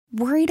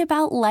Worried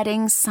about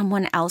letting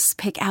someone else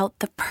pick out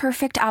the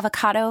perfect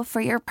avocado for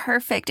your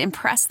perfect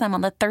impress them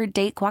on the third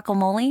date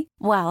guacamole?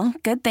 Well,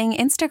 good thing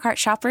Instacart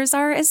shoppers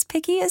are as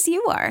picky as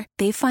you are.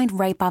 They find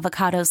ripe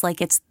avocados like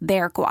it's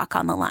their guac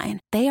on the line.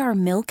 They are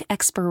milk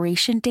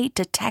expiration date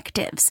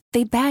detectives.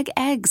 They bag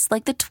eggs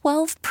like the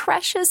 12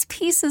 precious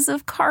pieces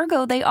of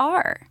cargo they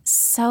are.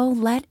 So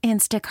let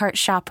Instacart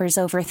shoppers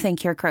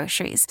overthink your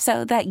groceries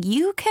so that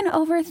you can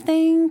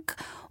overthink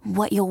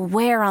what you'll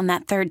wear on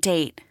that third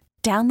date.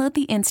 Download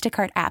the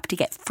Instacart app to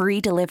get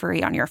free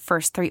delivery on your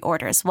first 3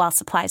 orders while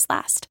supplies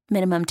last.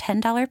 Minimum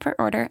 $10 per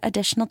order.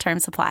 Additional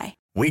terms apply.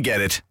 We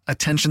get it.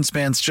 Attention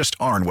spans just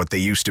aren't what they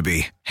used to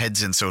be.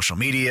 Heads in social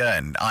media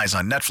and eyes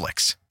on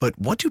Netflix. But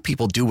what do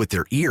people do with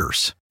their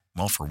ears?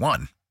 Well, for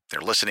one, they're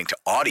listening to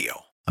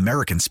audio.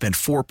 Americans spend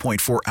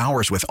 4.4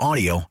 hours with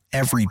audio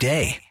every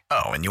day.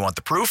 Oh, and you want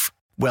the proof?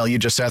 Well, you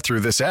just sat through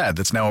this ad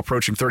that's now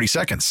approaching 30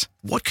 seconds.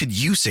 What could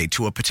you say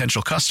to a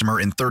potential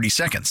customer in 30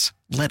 seconds?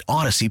 Let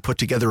Odyssey put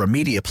together a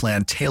media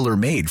plan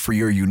tailor-made for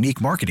your unique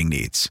marketing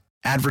needs.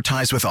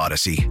 Advertise with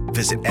Odyssey.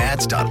 Visit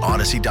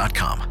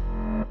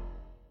ads.odyssey.com.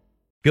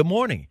 Good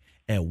morning,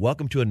 and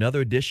welcome to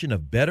another edition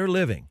of Better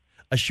Living,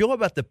 a show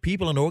about the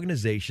people and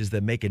organizations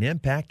that make an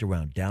impact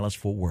around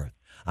Dallas-Fort Worth.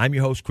 I'm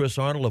your host, Chris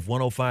Arnold of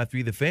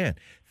 105.3 The Fan.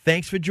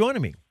 Thanks for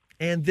joining me.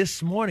 And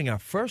this morning, our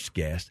first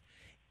guest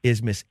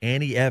is Miss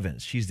Annie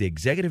Evans. She's the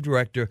Executive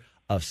Director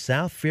of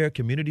SouthFair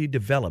Community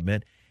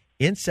Development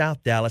in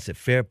South Dallas at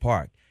Fair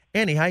Park.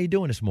 Annie, how you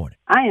doing this morning?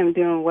 I am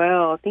doing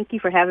well. Thank you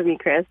for having me,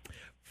 Chris.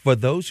 For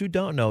those who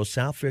don't know,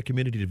 SouthFair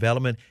Community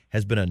Development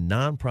has been a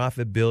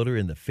nonprofit builder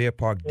in the Fair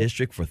Park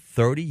District for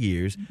 30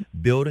 years,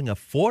 building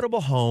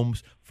affordable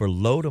homes for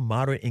low to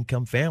moderate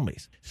income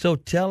families. So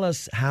tell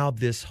us how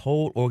this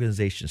whole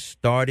organization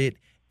started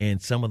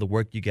and some of the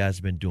work you guys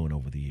have been doing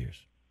over the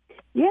years.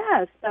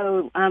 Yeah,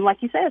 so like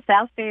you said,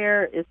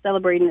 SouthFair is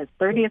celebrating its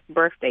 30th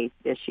birthday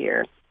this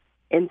year.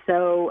 And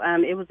so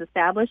it was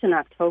established in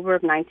October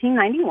of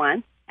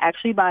 1991,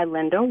 actually by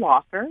Linda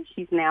Walker.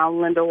 She's now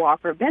Linda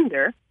Walker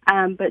Bender,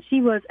 but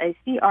she was a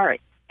CRA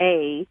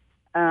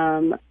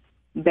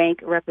bank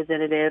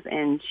representative,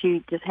 and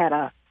she just had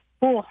a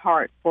full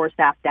heart for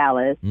South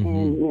Dallas. Mm-hmm.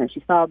 And, you know,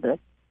 she saw the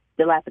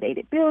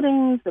dilapidated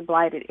buildings, the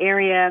blighted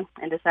area,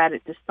 and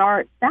decided to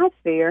start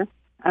SouthFair,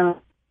 a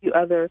few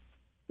other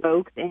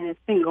folks, and it's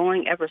been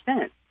going ever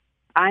since.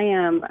 I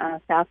am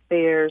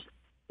SouthFair's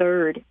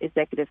third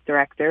executive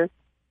director,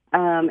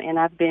 and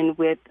I've been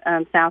with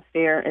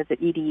SouthFair as an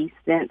ED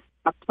since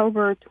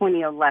October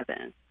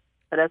 2011.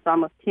 So that's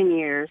almost 10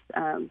 years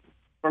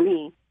for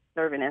me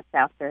serving as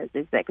SouthFair's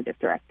executive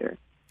director.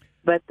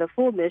 But the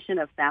full mission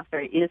of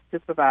SouthFair is to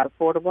provide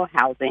affordable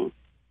housing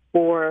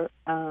for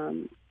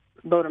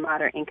low to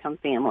moderate income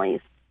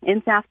families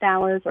in South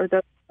Dallas or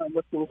those who are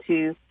looking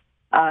to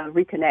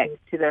reconnect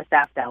to their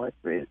South Dallas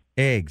roots.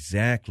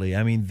 Exactly.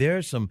 I mean,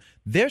 there's some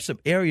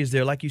areas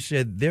there, like you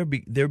said, they're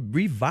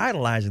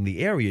revitalizing the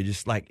area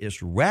just like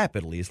it's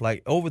rapidly. It's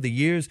like over the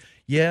years,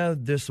 yeah,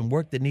 there's some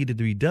work that needed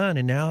to be done,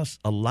 and now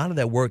a lot of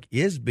that work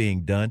is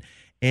being done.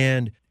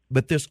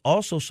 But there's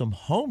also some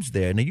homes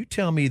there. Now, you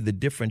tell me the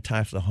different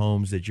types of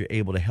homes that you're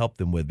able to help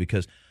them with,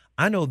 because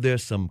I know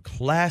there's some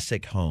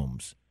classic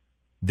homes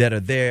that are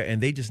there,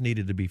 and they just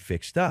needed to be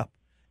fixed up.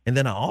 And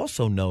then I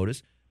also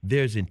noticed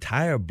there's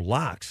entire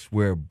blocks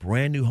where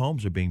brand new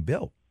homes are being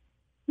built.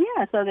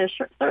 Yeah, so there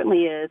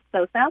certainly is.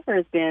 So SouthFair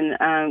has been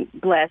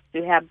blessed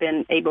to have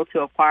been able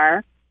to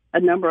acquire a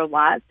number of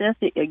lots. That's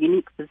a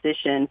unique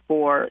position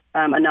for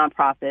a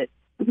nonprofit,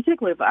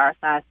 particularly of our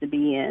size, to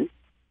be in.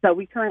 So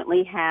we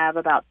currently have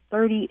about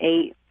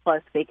 38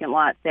 plus vacant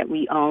lots that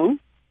we own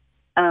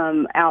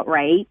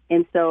outright.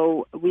 And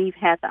so we've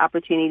had the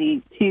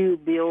opportunity to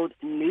build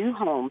new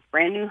homes,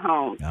 brand new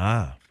homes,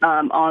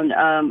 on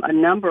a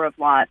number of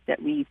lots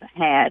that we've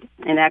had,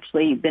 and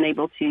actually been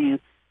able to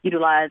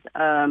utilize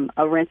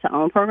a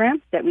rent-to-own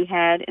program that we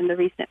had in the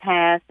recent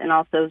past, and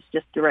also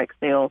just direct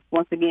sales.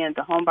 Once again,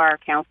 the home buyer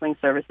counseling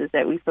services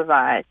that we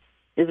provide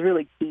is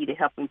really key to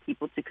helping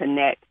people to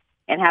connect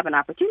and have an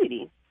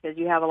opportunity, because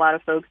you have a lot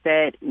of folks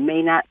that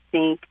may not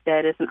think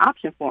that it's an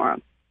option for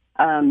them.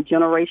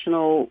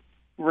 Generational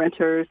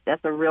renters,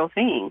 that's a real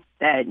thing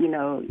that, you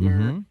know,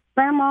 your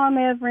grandma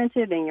may have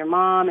rented and your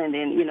mom, and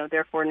then, you know,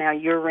 therefore now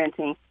you're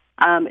renting.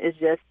 It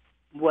just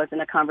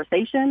wasn't a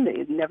conversation.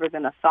 It's never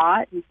been a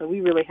thought. And so we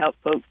really help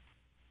folks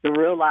to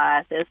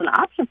realize there's an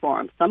option for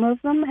them. Some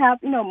of them have,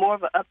 you know, more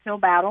of an uphill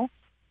battle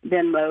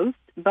than most,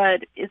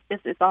 but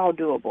it's all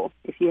doable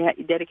if you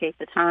dedicate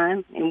the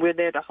time, and we're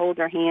there to hold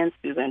their hands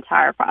through the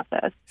entire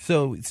process.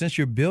 So since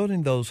you're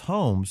building those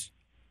homes,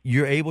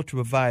 you're able to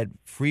provide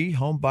free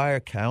home buyer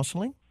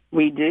counseling?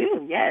 We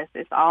do, yes.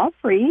 It's all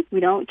free. We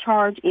don't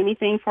charge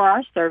anything for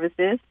our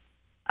services.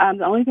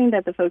 The only thing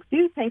that the folks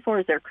do pay for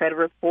is their credit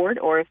report,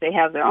 or if they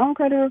have their own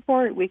credit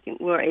report,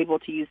 we're able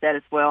to use that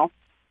as well.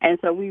 And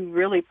so we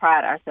really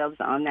pride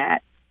ourselves on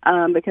that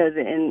because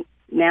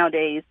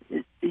nowadays,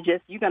 it's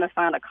just you're going to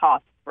find a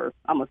cost for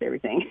almost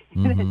everything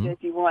that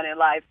you want in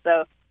life.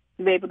 So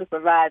to be able to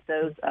provide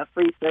those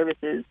free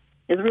services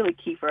is really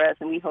key for us,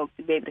 and we hope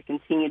to be able to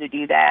continue to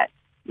do that,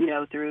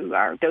 through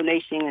our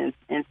donation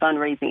and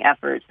fundraising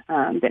efforts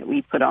that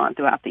we put on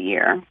throughout the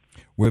year.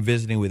 We're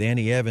visiting with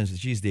Annie Evans.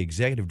 She's the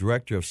Executive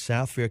Director of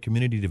SouthFair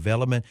Community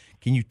Development.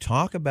 Can you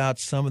talk about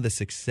some of the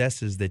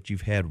successes that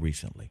you've had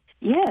recently?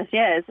 Yes.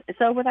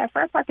 So with our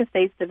Fair Park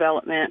Estates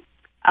development,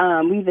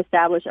 we've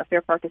established a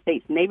Fair Park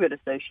Estates Neighborhood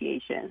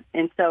Association.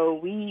 And so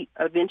we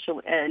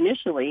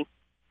initially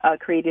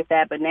created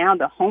that, but now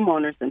the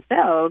homeowners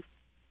themselves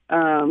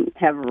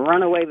have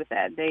run away with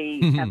that. They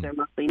have their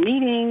monthly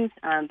meetings.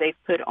 They've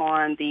put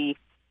on the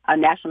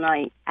National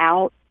Night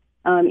Out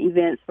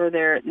events for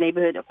their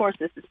neighborhood. Of course,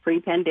 this is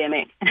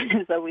pre-pandemic,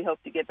 so we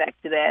hope to get back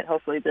to that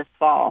hopefully this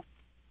fall.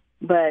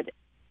 But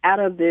out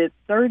of the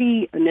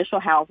 30 initial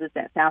houses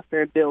that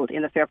SouthFair built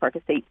in the Fair Park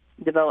Estates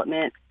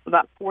development,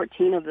 about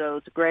 14 of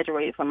those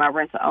graduated from our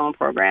rent-to-own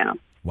program.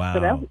 Wow.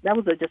 So that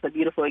was just a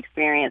beautiful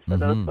experience for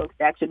those folks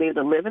to actually be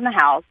able to live in the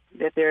house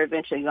that they're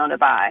eventually going to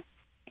buy.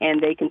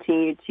 And they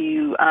continue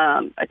to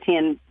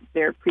attend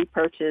their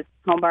pre-purchase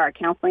homebuyer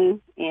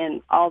counseling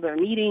and all their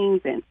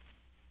meetings, and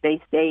they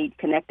stayed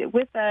connected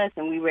with us,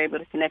 and we were able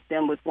to connect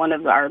them with one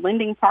of our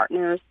lending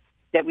partners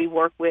that we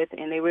work with,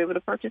 and they were able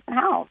to purchase a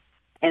house.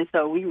 And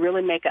so we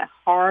really make a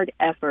hard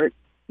effort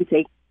to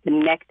stay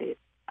connected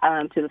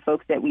to the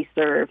folks that we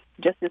serve.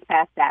 Just this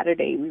past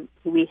Saturday,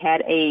 we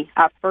had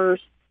our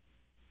first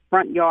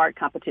front yard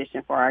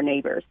competition for our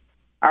neighbors,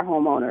 our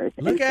homeowners.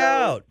 Look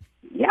out!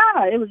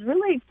 Yeah, it was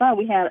really fun.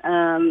 We had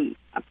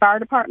a fire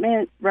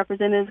department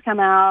representatives come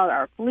out,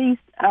 our police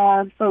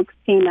folks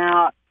came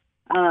out,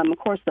 of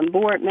course, some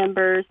board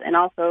members, and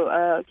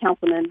also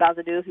Councilman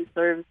Bazadou, who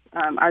serves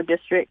our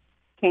district,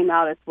 came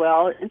out as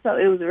well. And so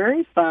it was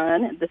very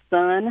fun. The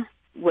sun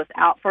was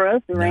out for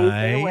us. The rain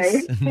stayed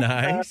away.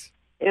 Nice.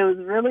 It was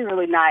really,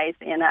 really nice,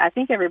 and I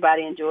think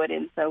everybody enjoyed it.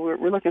 And so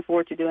we're looking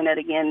forward to doing that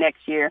again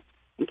next year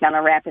and kind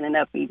of wrapping it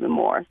up even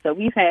more. So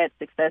we've had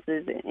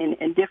successes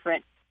in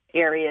different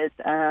areas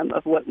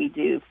of what we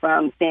do,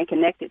 from staying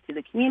connected to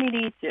the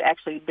community to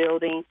actually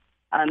building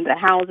the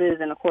houses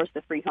and, of course,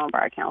 the free home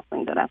buyer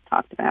counseling that I've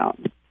talked about.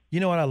 You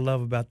know what I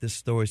love about this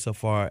story so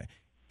far?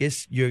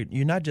 It's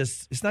not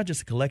just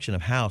a collection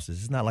of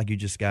houses. It's not like you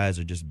guys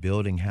are just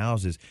building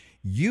houses.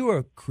 You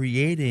are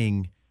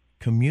creating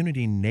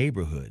community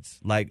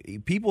neighborhoods. Like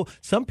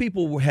some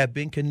people have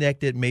been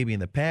connected maybe in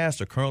the past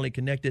or currently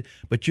connected,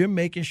 but you're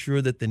making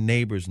sure that the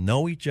neighbors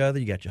know each other.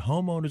 You got your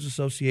homeowners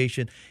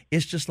association.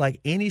 It's just like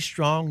any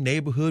strong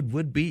neighborhood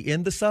would be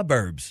in the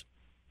suburbs.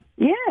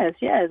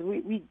 Yes.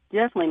 We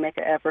definitely make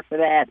an effort for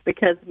that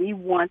because we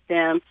want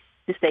them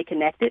to stay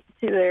connected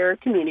to their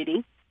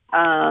community,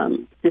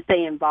 to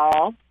stay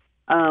involved.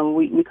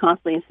 We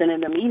constantly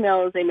sending them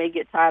emails. They may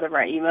get tired of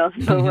our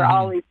emails, so we're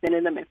always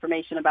sending them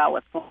information about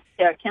what's going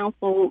on at a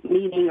council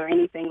meeting or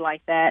anything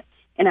like that.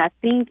 And I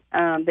think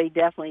they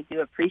definitely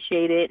do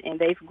appreciate it, and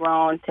they've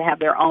grown to have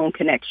their own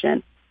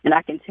connection. And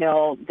I can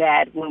tell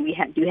that when we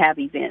do have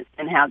events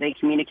and how they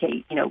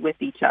communicate, with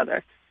each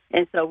other.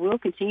 And so we'll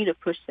continue to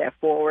push that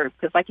forward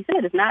because, like you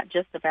said, it's not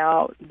just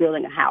about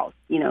building a house.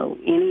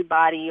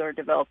 Anybody or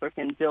developer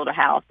can build a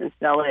house and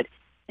sell it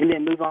and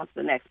then move on to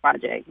the next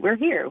project. We're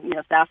here.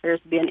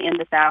 SouthFair's been in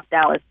the South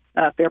Dallas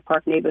Fair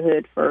Park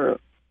neighborhood for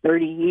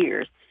 30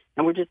 years,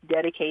 and we're just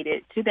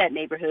dedicated to that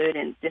neighborhood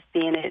and just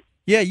seeing it.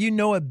 Yeah, you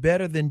know it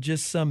better than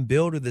just some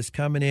builder that's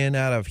coming in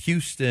out of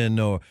Houston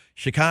or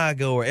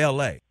Chicago or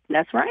L.A.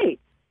 That's right,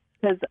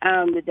 because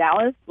the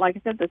Dallas, like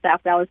I said, the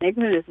South Dallas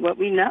neighborhood is what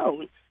we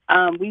know.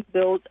 We've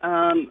built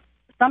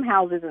some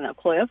houses in a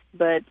cliff,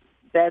 but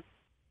that's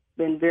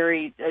been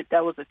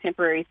that was a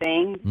temporary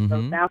thing.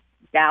 So South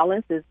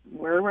Dallas is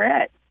where we're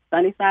at,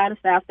 sunny side of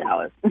South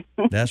Dallas.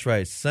 That's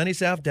right, sunny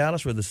South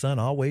Dallas where the sun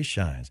always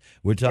shines.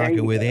 We're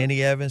talking with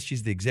Annie Evans.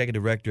 She's the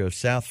Executive Director of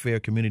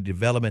SouthFair Community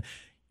Development.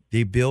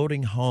 They're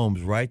building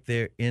homes right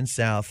there in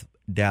South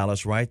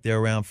Dallas, right there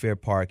around Fair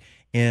Park.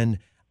 And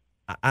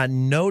I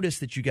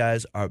noticed that you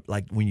guys are,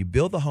 like, when you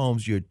build the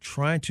homes, you're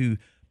trying to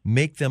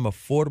make them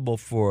affordable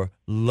for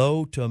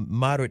low to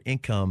moderate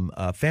income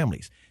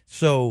families.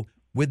 So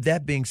with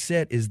that being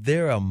said, is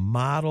there a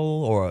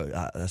model or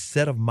a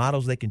set of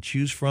models they can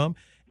choose from?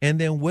 And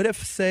then what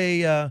if,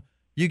 say,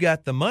 you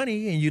got the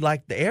money and you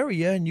like the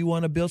area and you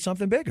want to build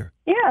something bigger?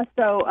 Yeah,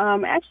 so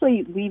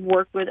actually we've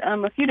worked with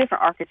a few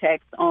different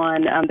architects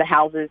on the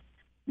houses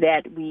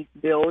that we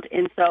build.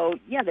 And so,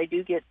 they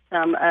do get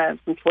some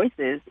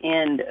choices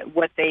in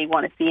what they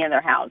want to see in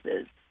their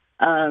houses.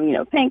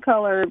 Paint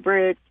color,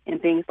 brick,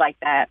 and things like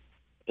that.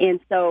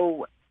 And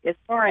so as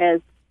far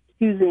as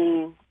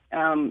choosing,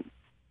 I'm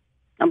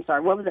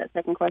sorry, what was that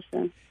second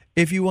question?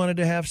 If you wanted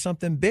to have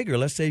something bigger,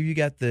 let's say you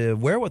got the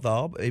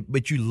wherewithal,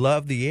 but you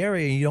love the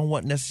area and you don't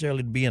want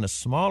necessarily to be in a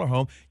smaller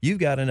home, you've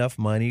got enough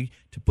money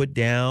to put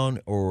down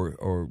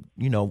or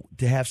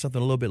to have something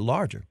a little bit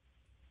larger.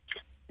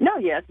 No,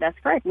 yes, that's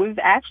correct. We've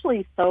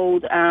actually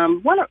sold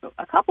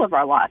a couple of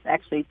our lots,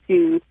 actually,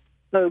 to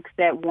folks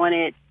that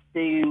wanted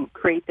to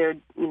create their,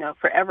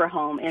 forever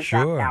home in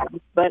South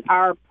Dallas. But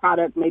our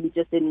product maybe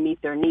just didn't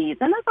meet their needs,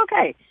 and that's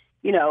okay.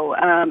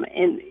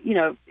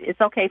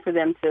 it's okay for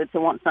them to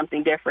want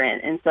something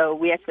different. And so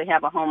we actually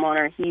have a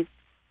homeowner. He's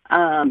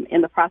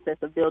in the process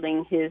of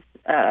building his,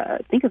 I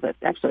think it's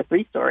actually a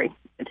 3-story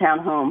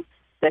townhome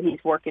that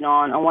he's working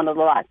on one of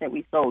the lots that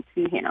we sold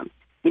to him.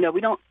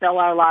 We don't sell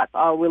our lots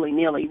all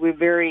willy-nilly. We're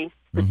very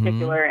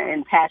particular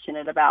and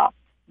passionate about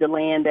the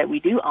land that we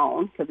do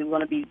own because we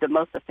want to be the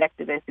most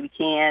effective as we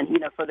can,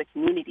 for the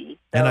community.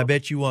 So, and I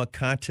bet you want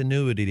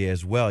continuity there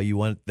as well. You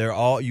want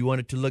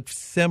it to look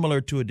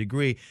similar to a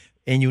degree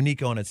and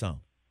unique on its own.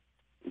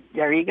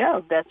 There you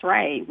go. That's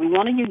right. We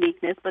want a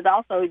uniqueness, but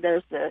also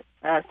there's the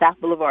South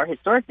Boulevard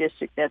Historic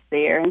District that's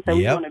there, and so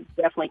we want to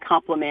definitely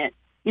complement,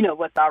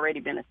 what's already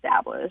been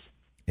established.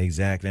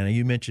 Exactly. And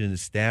you mentioned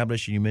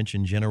established, and you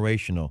mentioned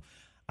generational.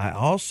 I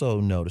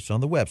also noticed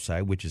on the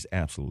website, which is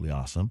absolutely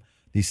awesome,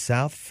 the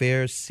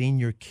SouthFair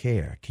Senior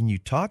Care. Can you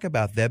talk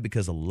about that?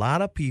 Because a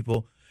lot of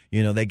people,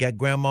 they got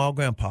grandma or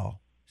grandpa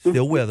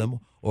still with them,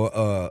 or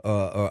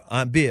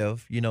Aunt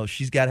Biv,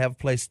 she's got to have a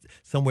place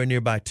somewhere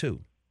nearby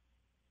too.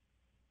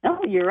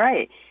 Oh, you're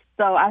right.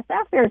 So our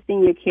SouthFair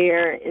Senior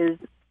Care is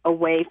a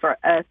way for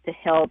us to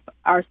help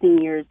our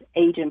seniors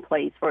age in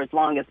place for as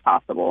long as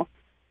possible.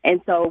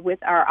 And so with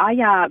our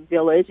Aya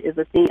Village is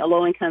a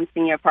low-income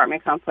senior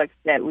apartment complex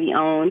that we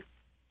own.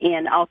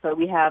 And also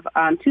we have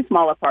 2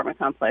 small apartment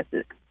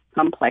complexes,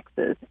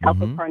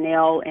 Alpha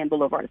Parnell and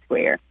Boulevard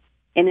Square.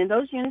 And in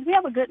those units, we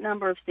have a good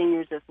number of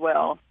seniors as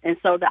well. And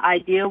so the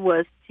idea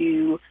was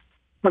to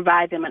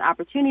provide them an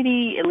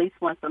opportunity at least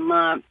once a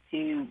month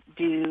to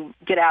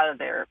get out of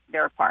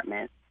their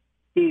apartments,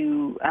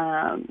 to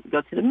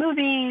go to the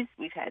movies.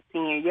 We've had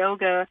senior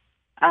yoga.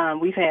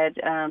 We've had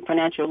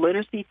financial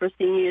literacy for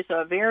seniors.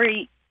 So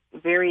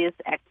various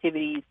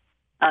activities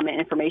and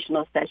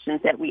informational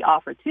sessions that we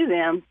offer to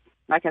them.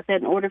 Like I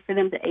said, in order for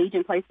them to age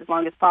in place as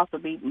long as possible,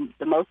 be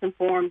the most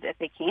informed that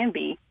they can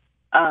be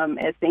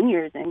as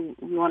seniors, and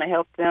we want to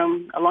help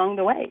them along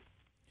the way.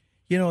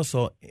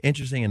 So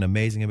interesting and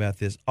amazing about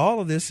this, all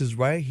of this is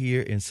right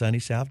here in sunny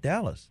South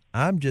Dallas.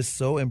 I'm just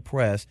so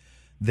impressed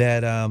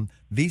that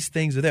these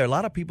things are there. A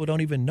lot of people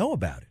don't even know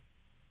about it.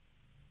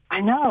 I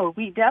know.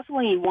 We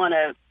definitely want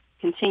to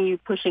continue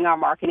pushing our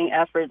marketing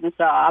efforts, and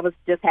so I was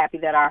just happy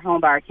that our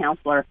homebuyer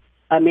counselor,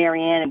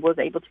 Marianne, was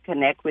able to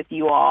connect with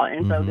you all.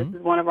 And so this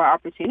is one of our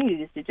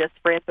opportunities to just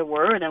spread the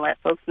word and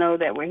let folks know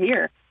that we're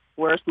here.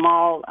 We're a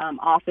small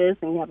office,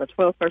 and we have a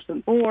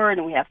 12-person board,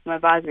 and we have some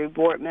advisory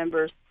board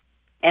members.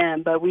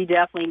 But we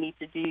definitely need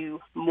to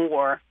do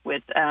more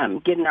with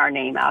getting our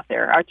name out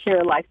there. Our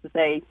chair likes to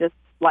say, just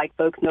like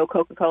folks know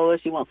Coca-Cola,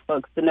 she wants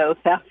folks to know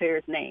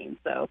SouthFair's name.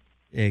 So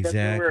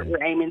exactly. That's what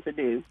we're aiming to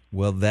do.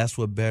 Well, that's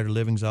what Better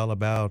Living's all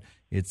about.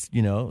 It's,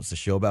 it's a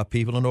show about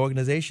people and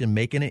organization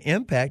making an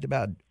impact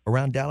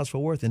around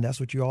Dallas-Fort Worth, and that's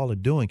what you all are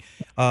doing.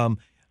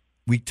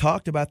 We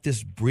talked about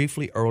this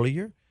briefly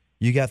earlier.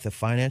 You got the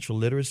financial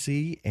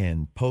literacy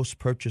and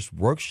post-purchase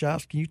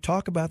workshops. Can you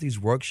talk about these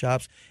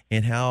workshops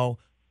and how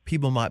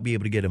people might be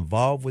able to get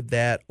involved with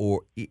that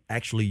or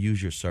actually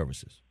use your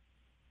services?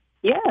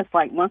 Yes,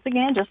 once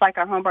again, just like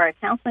our homebuyer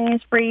counseling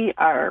is free,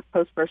 our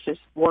post-purchase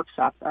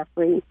workshops are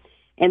free.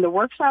 And the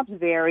workshops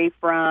vary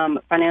from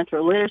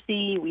financial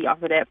literacy. We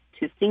offer that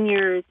to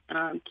seniors,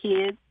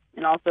 kids,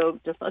 and also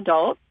just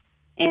adults.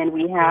 And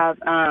we have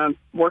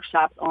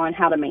workshops on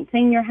how to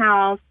maintain your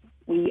house.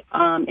 We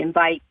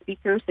invite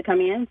speakers to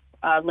come in,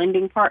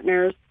 lending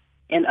partners,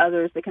 and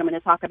others to come in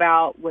and talk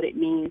about what it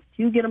means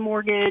to get a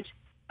mortgage.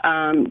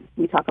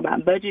 We talk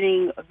about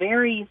budgeting,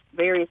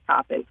 various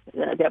topics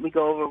that we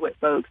go over with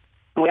folks.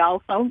 And we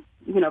also,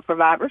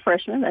 provide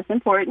refreshments. That's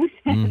important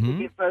to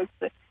get folks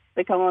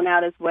to come on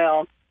out as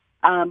well.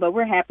 But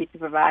we're happy to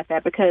provide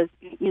that because,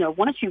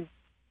 once you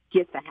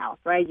get the house,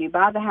 right, you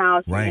buy the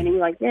house, right, and you're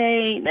like,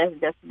 hey,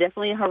 that's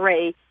definitely a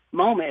hooray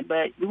moment,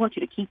 but we want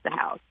you to keep the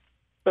house.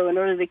 So in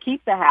order to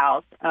keep the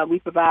house, we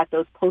provide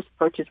those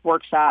post-purchase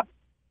workshops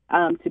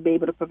to be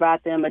able to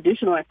provide them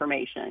additional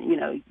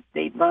information.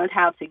 They learned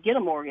how to get a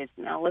mortgage.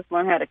 Now let's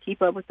learn how to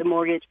keep up with the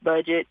mortgage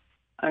budget,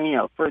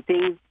 for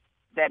things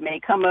that may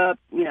come up,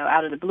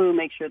 out of the blue,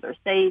 make sure they're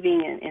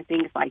saving and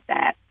things like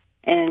that.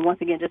 And once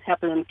again, just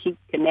helping them keep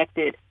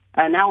connected,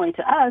 not only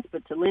to us,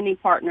 but to lending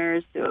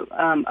partners, to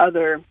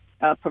other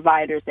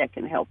providers that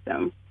can help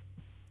them.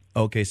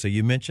 Okay, so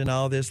you mentioned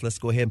all this. Let's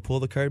go ahead and pull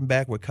the curtain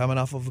back. We're coming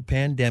off of a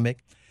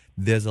pandemic.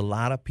 There's a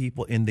lot of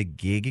people in the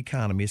gig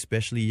economy,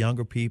 especially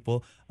younger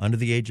people under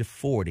the age of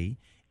 40,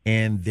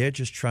 and they're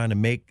just trying to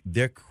make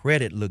their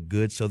credit look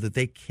good so that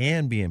they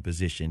can be in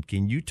position.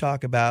 Can you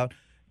talk about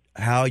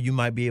how you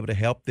might be able to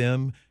help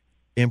them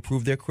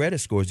improve their credit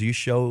scores? Do you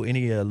show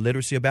any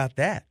literacy about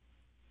that?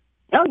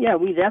 Oh, yeah,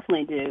 we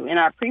definitely do. In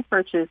our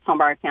pre-purchase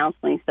homebuyer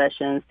counseling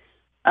sessions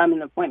and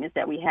the appointments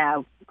that we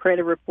have,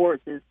 credit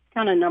reports is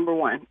kind of number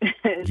one.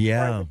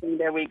 Yeah. The thing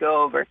that we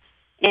go over.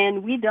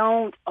 And we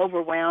don't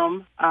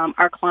overwhelm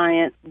our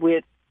clients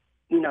with,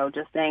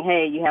 just saying,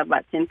 hey, you have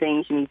about 10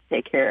 things you need to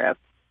take care of.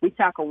 We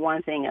tackle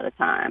one thing at a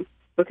time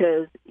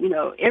because,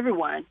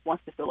 everyone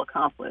wants to feel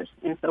accomplished.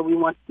 And so we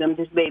want them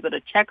to be able to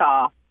check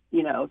off,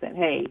 that,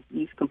 hey,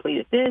 you've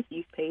completed this,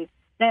 you've paid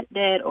that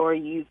debt or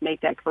you've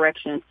made that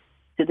correction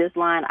to this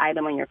line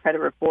item on your credit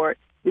report,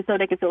 and so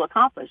they can feel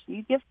accomplished.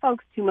 You give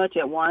folks too much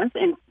at once,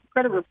 and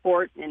credit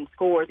report and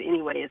scores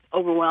anyway is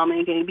overwhelming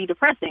and can be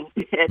depressing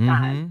at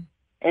times.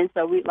 And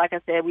so, like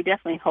I said, we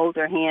definitely hold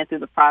their hand through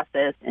the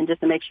process, and just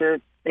to make sure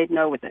they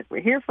know that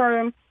we're here for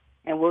them,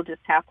 and we'll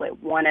just tackle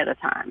it one at a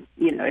time.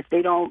 If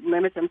they don't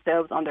limit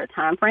themselves on their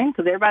time frame,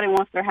 because everybody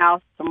wants their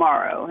house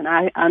tomorrow, and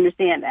I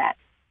understand that.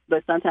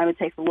 But sometimes it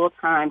takes a little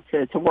time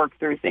to work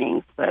through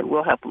things, but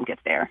we'll help them get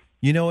there.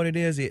 You know what it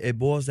is? It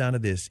boils down to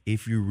this.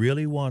 If you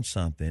really want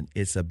something,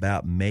 it's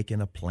about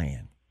making a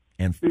plan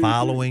and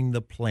following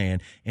the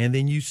plan. And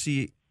then you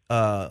see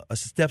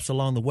steps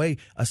along the way,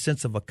 a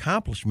sense of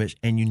accomplishment,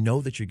 and you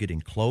know that you're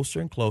getting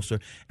closer and closer.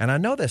 And I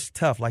know that's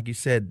tough. Like you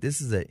said,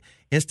 this is an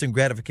instant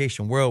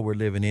gratification world we're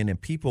living in, and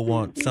people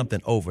want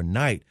something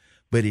overnight.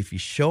 But if you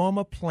show them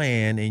a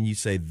plan and you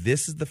say,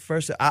 this is the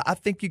first, I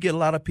think you get a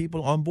lot of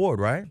people on board,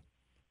 right?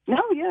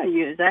 No, yeah,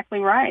 you're exactly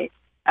right.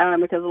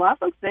 Because a lot of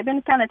folks, they've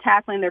been kind of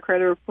tackling their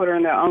credit report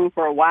on their own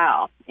for a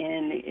while.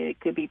 And it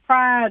could be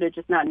pride or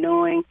just not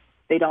knowing.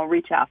 They don't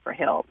reach out for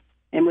help.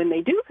 And when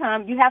they do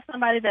come, you have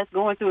somebody that's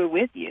going through it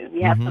with you.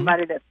 You have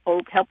somebody that's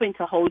helping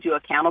to hold you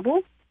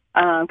accountable.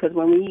 Because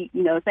when we,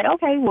 say,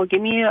 okay, well,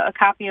 give me a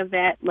copy of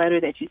that letter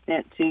that you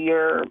sent to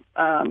your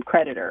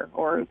creditor,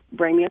 or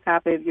bring me a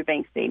copy of your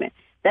bank statement.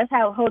 That's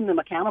how holding them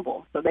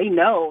accountable. So they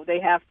know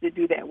they have to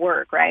do that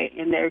work, right?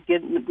 And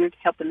we're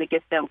helping to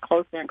get them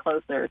closer and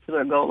closer to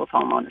their goal of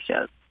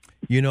homeownership.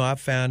 I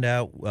found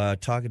out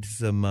talking to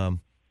some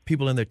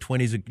people in their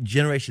 20s,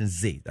 Generation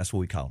Z, that's what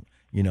we call them.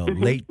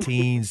 Late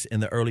teens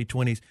and the early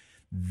 20s,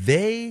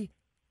 they,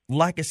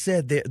 like I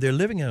said, they're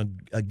living in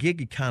a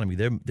gig economy.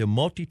 They're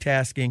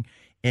multitasking,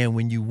 and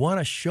when you want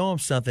to show them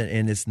something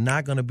and it's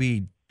not going to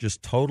be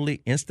just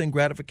totally instant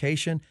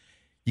gratification,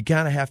 you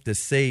kind of have to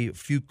say a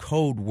few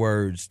code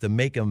words to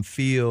make them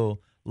feel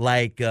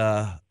like,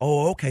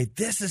 okay,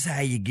 this is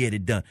how you get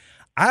it done.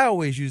 I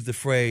always use the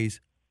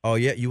phrase, oh,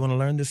 yeah, you want to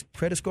learn this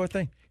credit score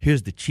thing?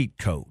 Here's the cheat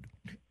code.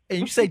 And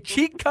you say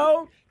cheat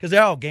code? Because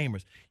they're all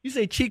gamers. You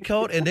say cheat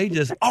code, and they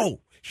just,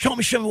 show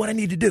me what I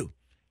need to do.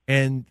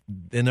 And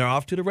then they're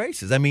off to the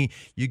races. I mean,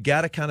 you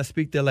got to kind of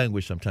speak their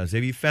language sometimes.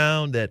 Have you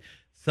found that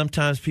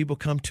sometimes people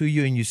come to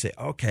you and you say,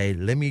 okay,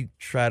 let me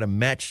try to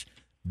match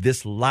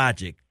this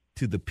logic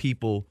to the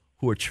people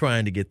who are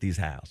trying to get these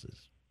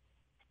houses?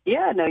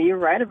 Yeah, no, you're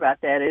right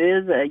about that. It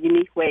is a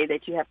unique way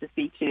that you have to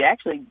speak to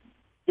actually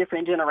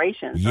different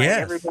generations.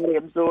 Yes. Right? Everybody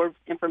absorbs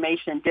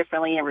information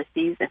differently and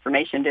receives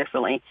information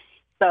differently.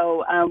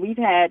 So we've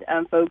had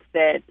folks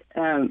that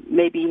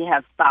maybe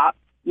have stopped,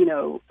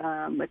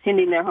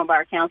 attending their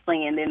homebuyer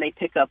counseling, and then they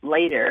pick up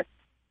later.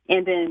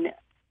 And then,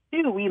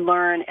 too, we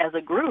learn as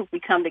a group. We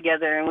come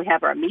together and we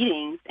have our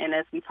meetings, and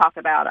as we talk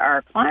about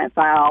our client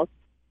files,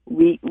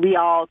 we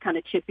all kind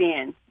of chip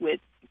in with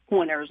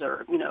pointers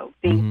or,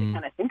 things to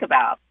kind of think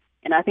about.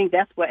 And I think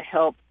that's what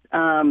helps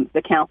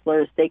the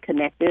counselors stay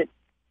connected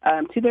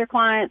to their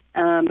clients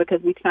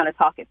because we kind of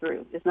talk it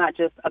through. It's not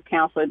just a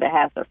counselor that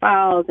has their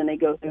files and they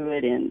go through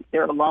it and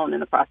they're alone in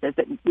the process.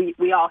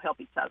 We all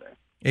help each other.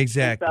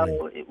 Exactly.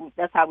 And so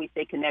that's how we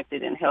stay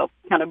connected and help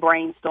kind of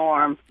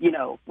brainstorm,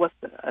 what's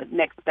the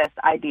next best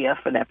idea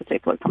for that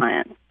particular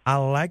client. I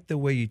like the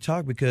way you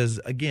talk because,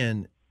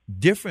 again,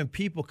 different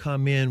people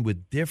come in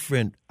with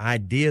different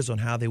ideas on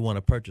how they want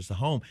to purchase a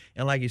home.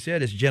 And like you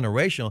said, it's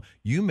generational.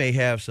 You may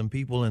have some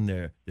people in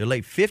their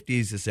late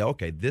 50s that say,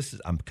 okay,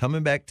 I'm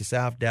coming back to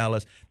South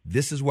Dallas.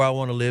 This is where I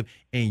want to live.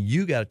 And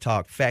you got to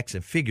talk facts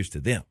and figures to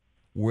them.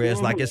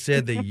 Whereas, like I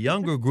said, the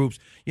younger groups,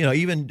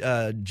 even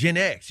Gen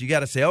X, you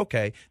got to say,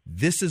 okay,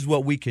 this is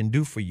what we can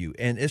do for you.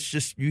 And it's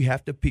just you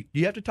have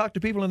to talk to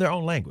people in their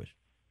own language.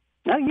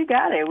 No, you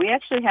got it. We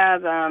actually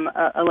have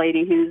a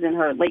lady who's in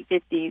her late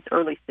 50s,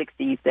 early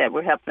 60s that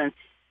we're helping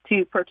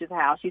to purchase a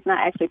house. She's not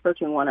actually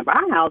purchasing one of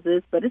our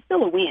houses, but it's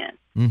still a win.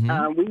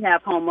 We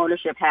have home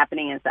ownership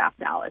happening in South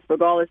Dallas,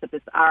 regardless if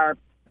it's our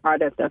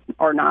product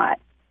or not.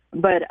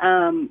 But,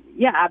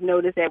 I've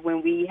noticed that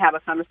when we have a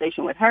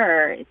conversation with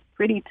her, it's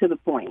pretty to the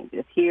point.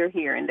 It's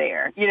here, and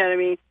there. You know what I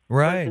mean?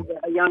 Right. Versus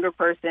a younger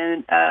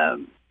person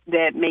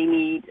that may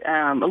need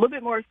a little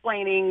bit more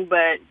explaining,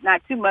 but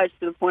not too much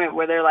to the point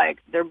where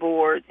they're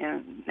bored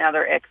and now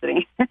they're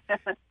exiting.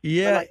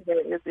 Yeah.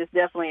 It's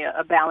definitely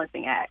a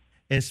balancing act.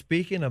 And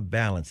speaking of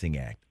balancing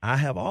act, I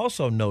have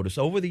also noticed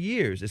over the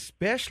years,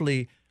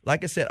 especially,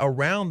 like I said,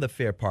 around the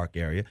Fair Park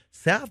area,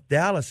 South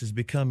Dallas is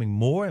becoming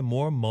more and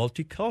more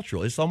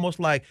multicultural. It's almost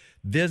like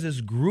there's this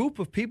group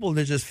of people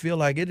that just feel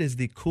like it is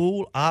the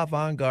cool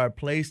avant-garde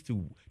place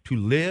to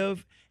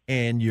live,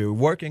 and you're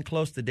working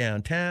close to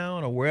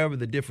downtown or wherever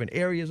the different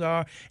areas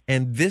are,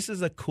 and this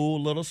is a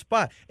cool little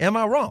spot. Am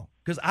I wrong?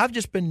 Because I've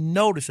just been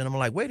noticing, I'm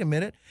like, wait a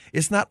minute,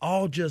 it's not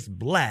all just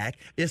black.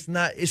 It's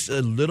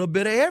a little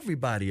bit of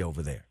everybody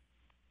over there.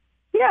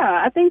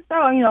 Yeah, I think so.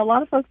 A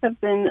lot of folks have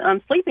been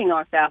sleeping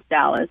on South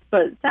Dallas,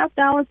 but South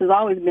Dallas has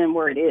always been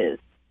where it is,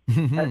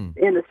 in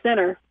the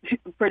center,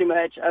 pretty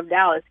much, of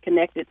Dallas,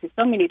 connected to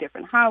so many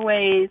different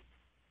highways,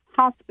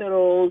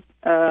 hospitals,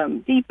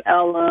 Deep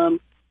Ellum,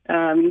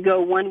 You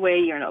go one way,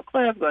 you're in Oak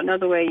Cliff. Go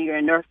another way, you're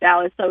in North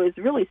Dallas. So it's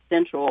really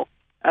central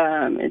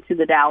into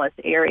the Dallas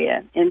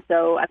area. And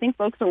so I think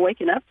folks are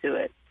waking up to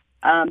it.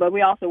 But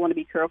we also want to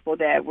be careful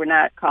that we're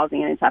not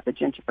causing any type of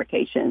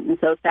gentrification. And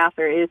so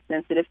SouthFair is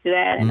sensitive to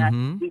that.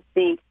 And we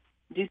think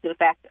due to the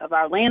fact of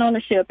our land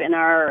ownership and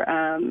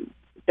our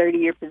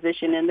 30-year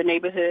position in the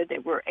neighborhood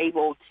that we're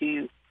able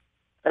to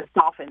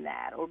soften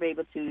that or be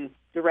able to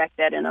direct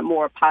that in a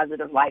more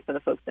positive light for the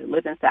folks that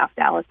live in South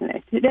Dallas and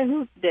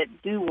that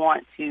do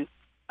want to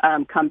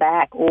come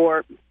back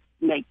or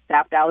make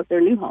South Dallas their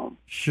new home.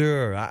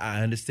 Sure. I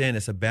understand.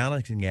 It's a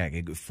balancing act.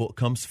 It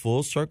comes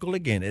full circle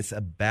again. It's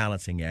a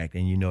balancing act,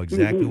 and you know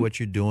exactly what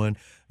you're doing.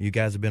 You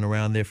guys have been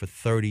around there for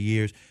 30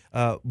 years.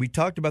 We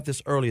talked about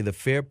this earlier, the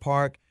Fair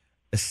Park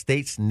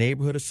Estates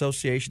Neighborhood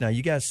Association. Now,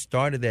 you guys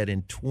started that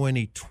in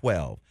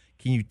 2012.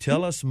 Can you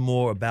tell us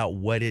more about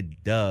what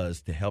it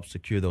does to help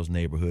secure those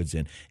neighborhoods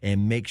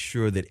and make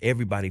sure that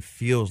everybody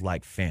feels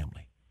like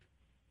family?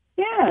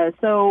 Yeah,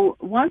 so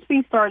once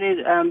we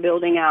started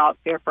building out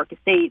Fair Park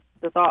Estates,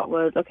 the thought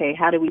was, okay,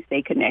 how do we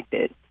stay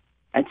connected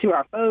to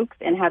our folks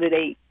and how do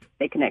they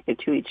stay connected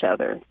to each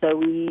other? So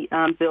we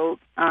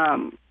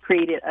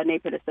created a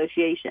neighborhood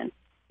association.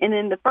 And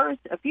then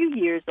a few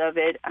years of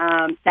it,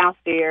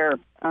 SouthFair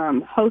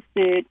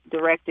hosted,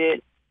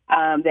 directed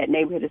that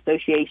neighborhood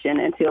association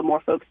until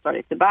more folks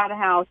started to buy the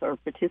house or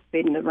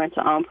participate in the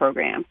rent-to-own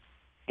program.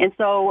 And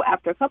so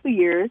after a couple of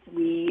years,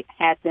 we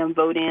had them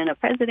vote in a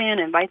president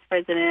and vice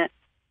president,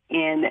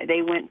 and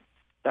they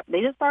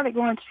just started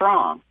going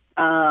strong.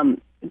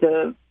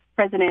 The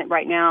president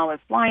right now is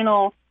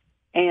Lionel,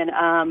 and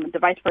the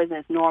vice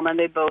president is Norma.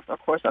 They both, of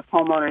course, are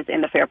homeowners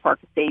in the Fair Park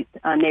Estates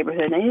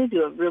neighborhood, and they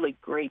do a really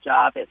great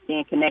job at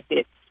staying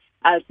connected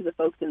to the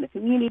folks in the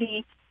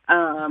community,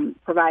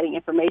 providing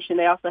information.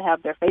 They also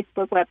have their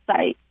Facebook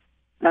website,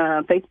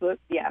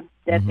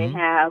 that they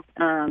have,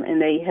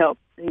 and they help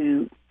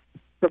to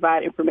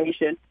provide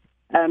information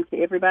to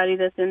everybody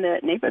that's in the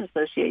neighborhood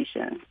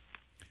association.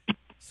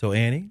 So,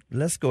 Annie,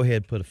 let's go ahead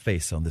and put a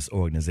face on this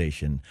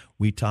organization.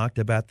 We talked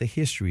about the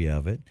history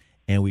of it,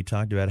 and we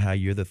talked about how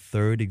you're the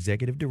third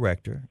executive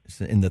director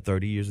in the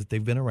 30 years that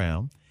they've been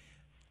around.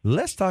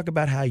 Let's talk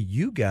about how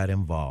you got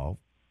involved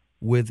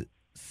with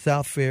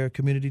SouthFair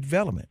Community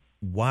Development.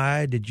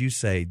 Why did you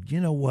say, you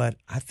know what,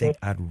 I think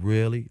I'd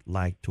really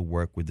like to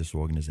work with this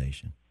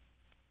organization?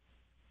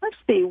 Let's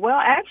see. Well,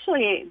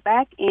 actually,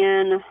 back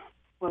in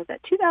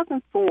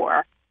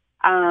 2004,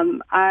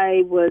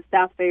 I was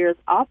SouthFair's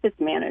office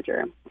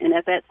manager, and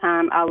at that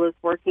time I was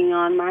working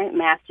on my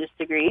master's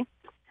degree.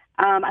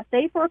 I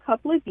stayed for a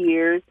couple of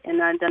years, and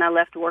then I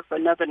left to work for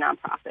another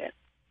nonprofit.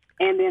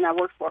 And then I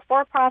worked for a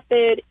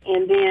for-profit,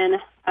 and then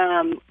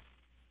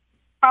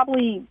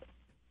probably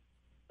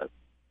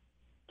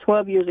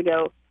 12 years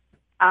ago,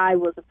 I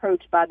was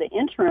approached by the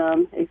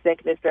interim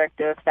executive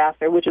director of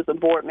SouthFair, which was a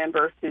board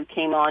member who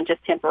came on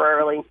just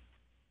temporarily,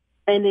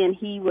 and then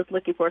he was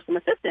looking for some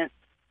assistance.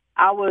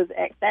 I was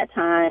at that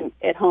time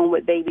at home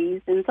with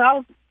babies, and so I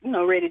was,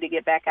 ready to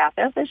get back out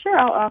there. I said, sure,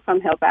 I'll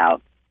come help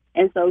out.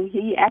 And so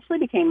he actually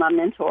became my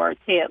mentor,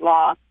 Ted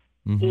Law,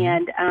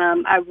 and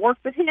I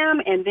worked with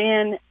him, and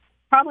then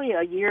probably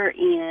a year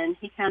in,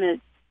 he kind of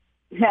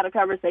had a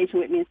conversation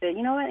with me and said,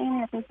 you know what,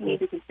 Annie, I think you need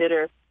to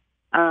consider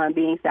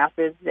being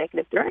SouthFair's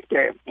executive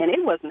director, and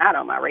it was not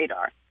on my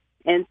radar.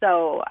 And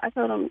so I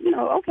told him,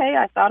 okay,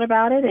 I thought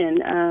about it,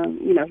 and,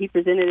 he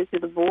presented it to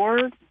the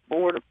board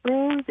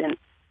approved, and,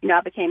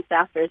 I became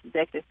SouthFair's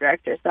executive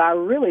director. So I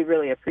really,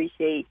 really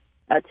appreciate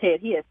Ted.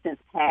 He has since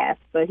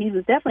passed, but he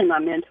was definitely my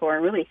mentor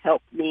and really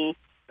helped me,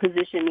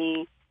 position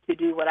me to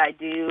do what I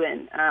do,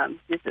 and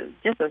just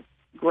a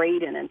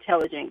great and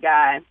intelligent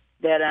guy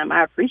that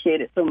I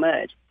appreciate it so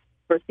much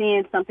for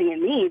seeing something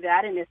in me that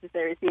I didn't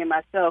necessarily see in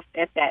myself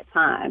at that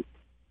time.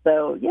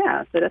 So,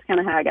 so that's kind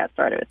of how I got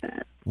started with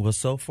that. Well,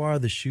 so far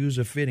the shoes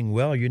are fitting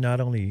well. You're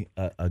not only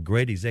a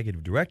great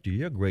executive director,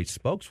 you're a great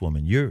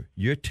spokeswoman.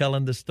 You're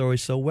telling the story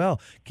so well.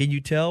 Can you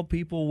tell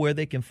people where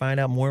they can find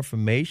out more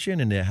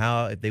information and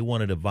how, if they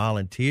wanted to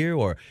volunteer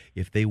or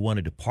if they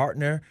wanted to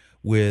partner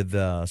with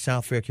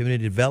SouthFair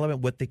Community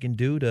Development, what they can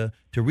do to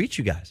reach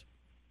you guys?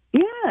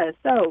 Yeah,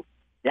 so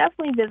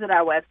definitely visit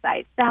our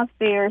website,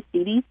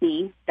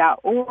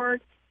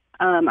 southfaircdc.org.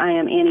 I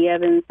am Annie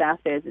Evans,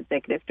 SouthFair's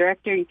executive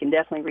director. You can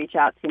definitely reach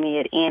out to me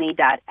at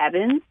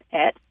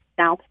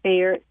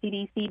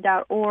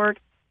annie.evans@southfaircdc.org.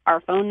 Our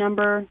phone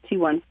number,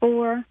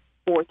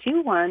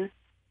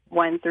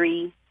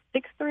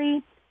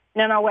 214-421-1363. And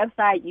on our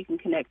website, you can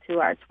connect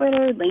to our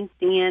Twitter,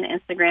 LinkedIn,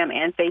 Instagram,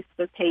 and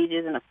Facebook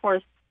pages. And, of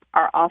course,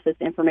 our office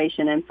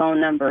information and phone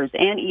numbers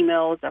and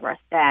emails of our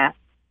staff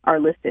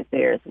are listed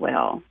there as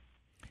well.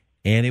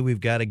 Annie, we've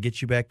got to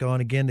get you back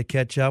on again to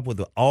catch up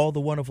with all the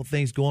wonderful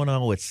things going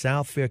on with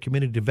SouthFair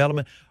Community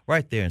Development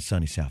right there in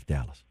sunny South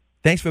Dallas.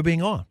 Thanks for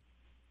being on.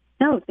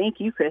 No,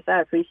 thank you, Chris.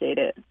 I appreciate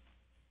it.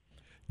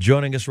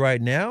 Joining us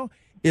right now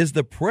is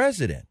the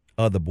president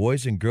of the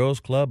Boys and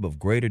Girls Club of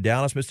Greater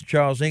Dallas, Mr.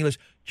 Charles English.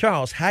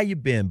 Charles, how you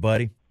been,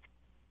 buddy?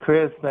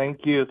 Chris,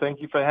 thank you. Thank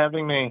you for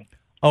having me.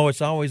 Oh,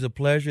 it's always a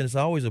pleasure, and it's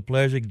always a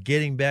pleasure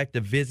getting back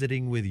to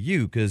visiting with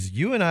you because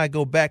you and I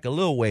go back a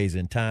little ways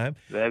in time.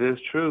 That is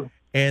true.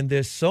 And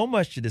there's so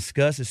much to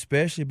discuss,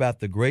 especially about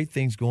the great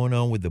things going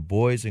on with the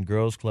Boys and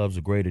Girls Clubs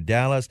of Greater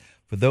Dallas.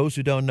 For those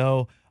who don't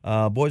know,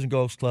 Boys and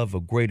Girls Club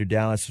of Greater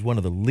Dallas is one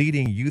of the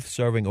leading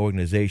youth-serving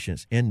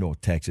organizations in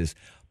North Texas,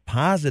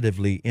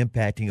 positively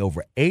impacting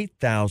over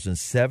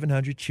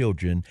 8,700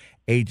 children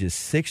ages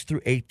 6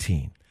 through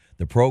 18.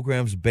 The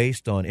program's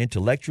based on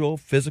intellectual,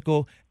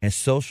 physical, and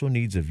social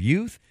needs of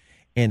youth,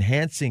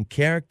 enhancing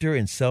character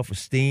and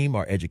self-esteem,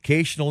 are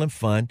educational and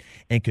fun,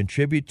 and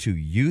contribute to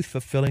youth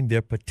fulfilling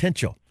their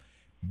potential.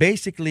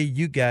 Basically,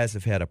 you guys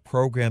have had a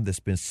program that's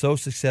been so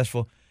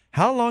successful.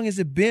 How long has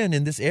it been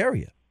in this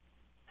area?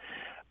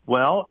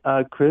 Well,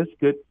 Chris,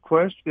 good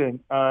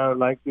question. I'd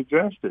like to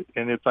address it.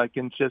 And if I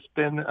can just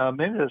spend a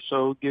minute or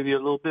so, give you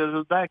a little bit of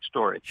the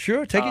backstory.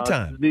 Sure, take your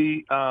time.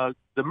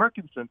 The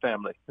Murkinson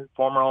family,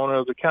 former owner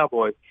of the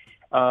Cowboys,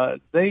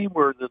 they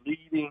were the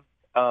leading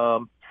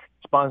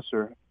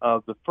sponsor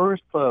of the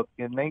first club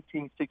in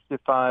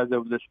 1965 that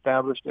was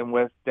established in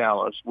West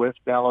Dallas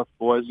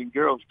Boys and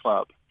Girls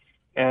Club.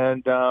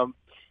 And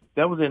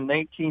that was in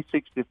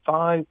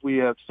 1965. We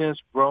have since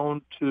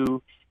grown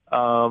to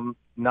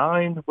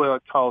 9 what are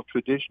called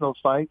traditional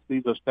sites.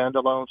 These are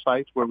standalone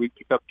sites where we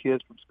pick up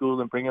kids from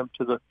school and bring them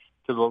to the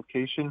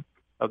location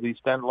of these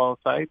standalone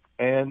sites.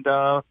 And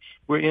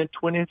we're in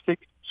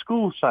 26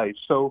 school sites.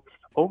 So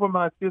over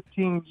my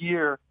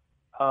 15-year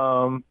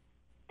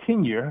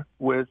tenure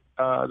with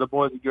the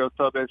Boys and Girls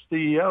Club as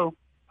CEO,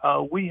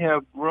 we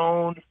have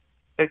grown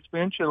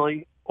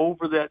exponentially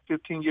over that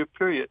 15-year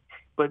period,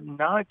 but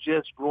not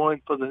just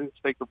growing for the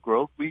sake of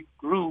growth. We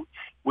grew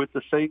with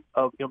the sake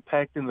of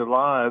impacting the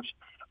lives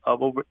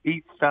of over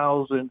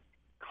 8,000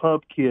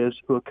 club kids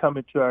who are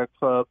coming to our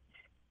club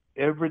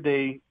every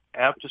day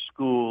after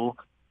school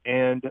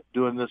and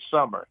during the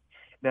summer.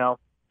 Now,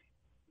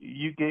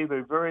 you gave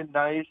a very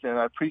nice, and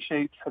I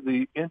appreciate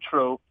the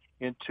intro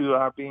into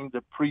our being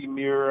the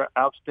premier,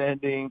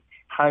 outstanding,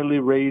 highly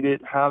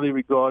rated, highly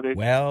regarded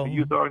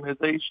youth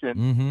organization.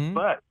 Mm-hmm.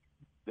 But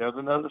there's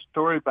another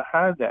story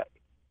behind that.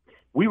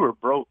 We were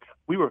broke.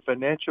 We were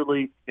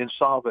financially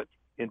insolvent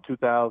in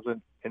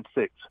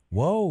 2006.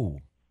 Whoa.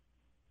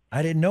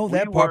 I didn't know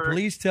that part.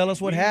 Please tell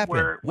us what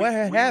happened. What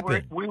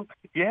happened?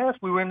 Yes,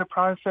 we were in the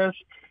process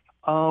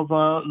of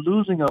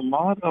losing a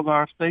lot of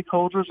our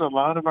stakeholders, a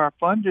lot of our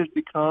funders,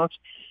 because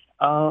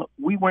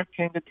we weren't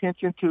paying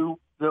attention to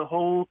the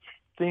whole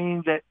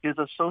thing that is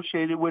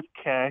associated with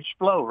cash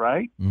flow,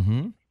 right?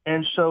 Mm-hmm.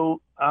 And so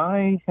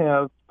I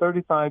have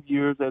 35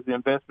 years as an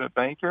investment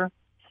banker.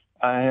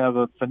 I have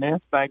a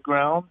finance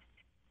background,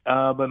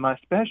 but my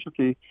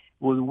specialty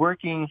was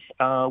working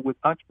with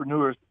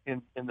entrepreneurs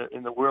in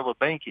the world of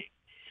banking.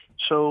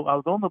 So I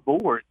was on the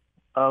board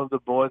of the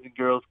Boys and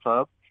Girls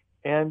Club,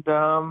 and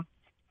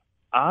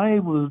I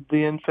was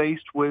then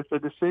faced with a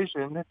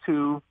decision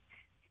to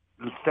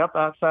step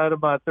outside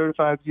of my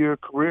 35-year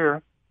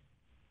career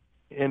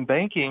in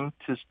banking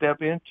to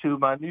step into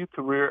my new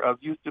career of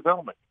youth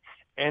development.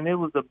 And it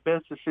was the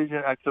best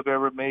decision I could have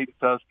ever made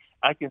because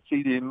I can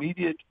see the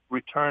immediate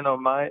return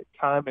on my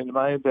time and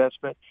my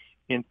investment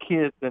in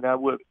kids than I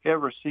would have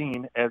ever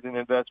seen as an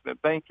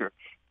investment banker.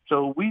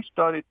 So we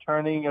started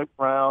turning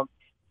around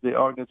the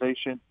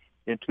organization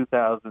in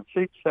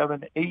 2006,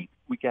 7, 8.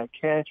 We got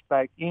cash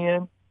back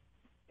in,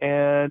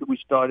 and we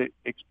started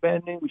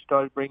expanding. We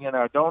started bringing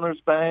our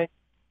donors back,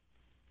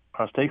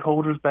 our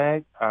stakeholders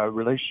back, our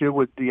relationship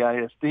with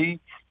DISD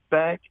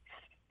back.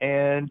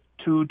 And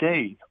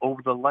today,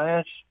 over the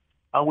last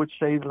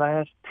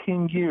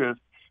 10 years,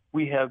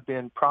 we have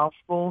been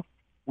profitable.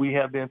 We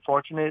have been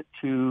fortunate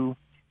to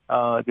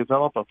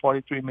develop a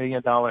 $43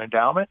 million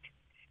endowment,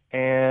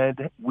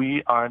 and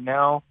we are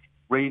now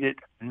rated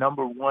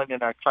number 1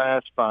 in our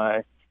class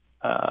by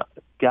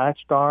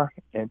GuideStar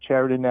and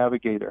Charity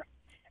Navigator,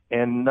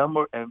 and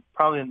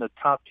probably in the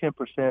top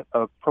 10%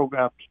 of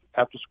program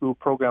after-school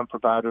program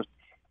providers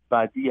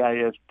by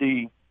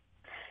DISD,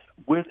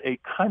 with a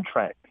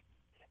contract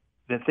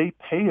that they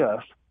pay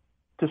us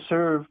to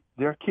serve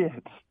their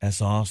kids.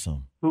 That's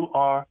awesome. Who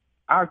are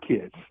our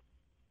kids.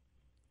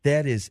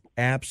 That is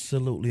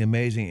absolutely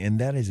amazing, and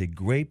that is a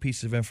great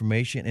piece of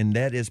information, and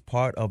that is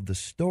part of the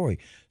story.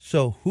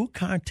 So who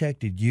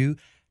contacted you?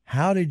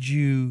 How did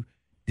you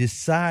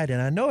decide?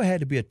 And I know it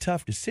had to be a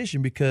tough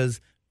decision because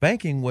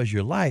banking was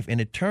your life, and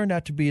it turned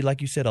out to be,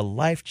 like you said, a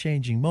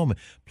life-changing moment.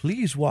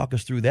 Please walk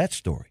us through that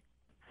story.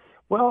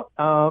 Well,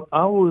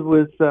 I was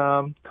with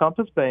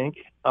Compass Bank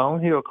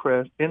on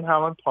Hillcrest in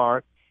Highland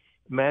Park,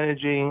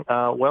 managing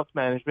wealth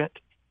management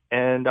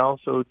and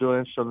also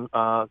doing some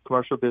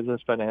commercial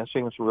business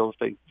financing and some real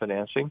estate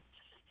financing.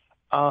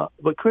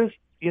 But Chris,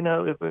 when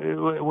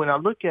I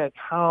look at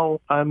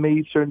how I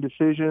made certain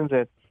decisions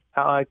and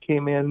how I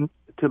came in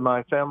to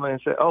my family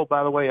and said, oh,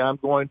 by the way, I'm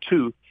going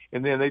to,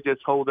 and then they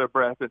just hold their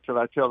breath until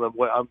I tell them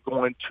what I'm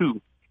going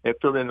to and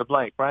fill in the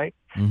blank, right?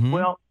 Mm-hmm.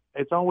 Well,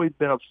 it's always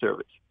been of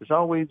service. It's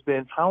always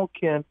been, how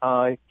can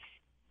I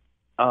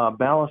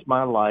balance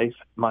my life,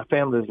 my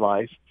family's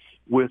life,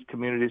 with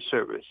community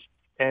service.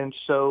 And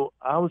so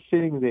I was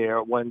sitting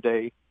there one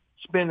day,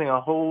 spending a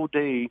whole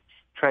day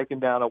tracking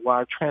down a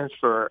wire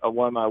transfer of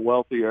one of my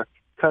wealthier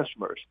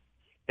customers.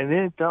 And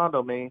then it dawned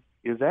on me,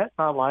 is that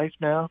my life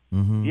now?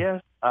 Mm-hmm.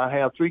 Yes, I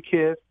have 3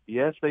 kids.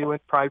 Yes, they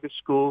went to private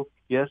school.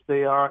 Yes,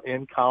 they are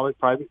in college,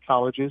 private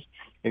colleges.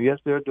 And yes,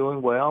 they're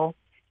doing well.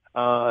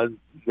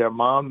 Their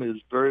mom is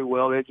very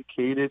well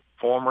educated,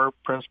 former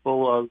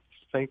principal of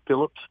St.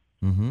 Philip's,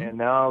 Mm-hmm. and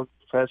now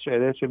professor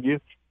at SMU.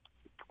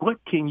 What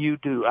can you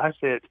do? I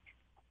said,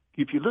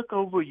 if you look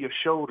over your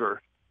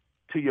shoulder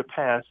to your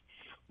past,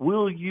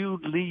 will you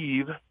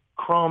leave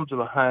crumbs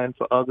behind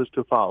for others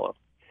to follow?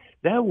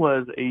 That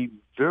was a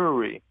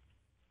very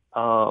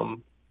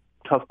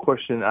tough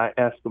question I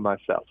asked of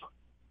myself.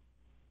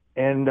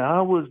 And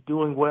I was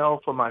doing well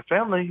for my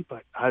family,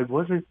 but I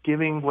wasn't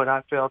giving what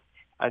I felt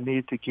I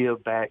needed to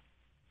give back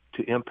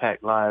to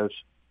impact lives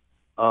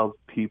of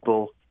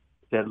people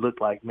that look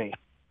like me.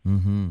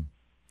 Mm-hmm.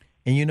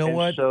 And you know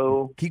what?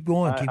 So keep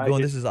going.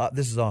 This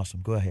is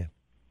awesome. Go ahead.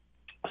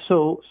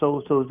 So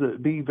to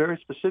be very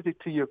specific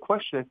to your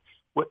question,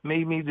 what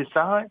made me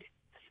decide?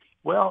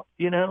 Well,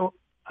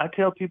 I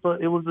tell people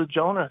it was the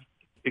Jonah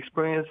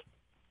experience,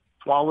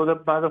 swallowed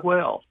up by the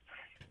whale.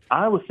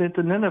 I was sent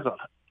to Nineveh.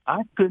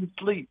 I couldn't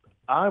sleep.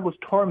 I was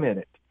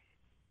tormented.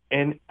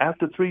 And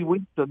after 3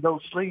 weeks of no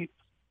sleep,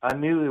 I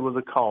knew it was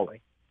a calling.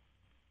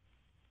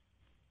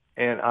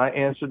 And I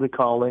answered the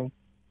calling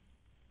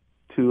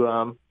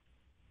to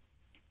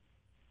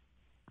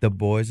the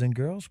Boys and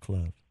Girls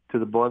Club. To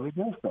the Boys and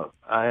Girls Club.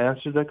 I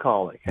answered the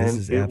calling. This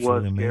is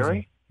absolutely amazing.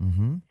 Scary.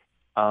 Mm-hmm.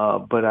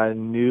 But I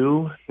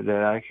knew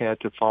that I had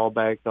to fall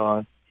back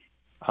on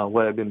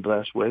what I've been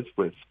blessed with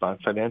my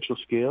financial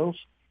skills,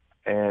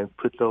 and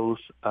put those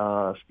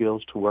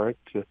skills to work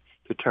to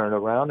turn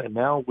around. And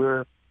now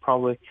we're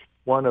probably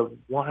one of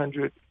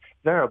 100.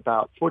 There are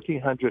about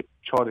 1,400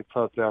 charter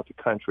clubs throughout the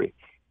country.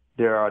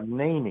 There are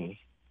 90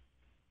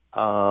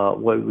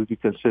 what would be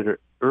considered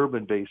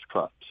urban-based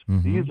clubs.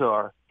 Mm-hmm. These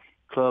are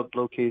clubs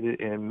located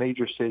in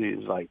major cities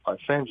like Los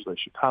Angeles,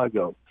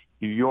 Chicago,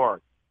 New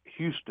York,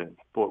 Houston,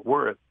 Fort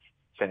Worth,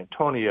 San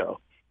Antonio.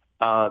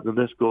 The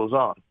list goes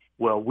on.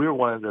 Well, we're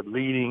one of the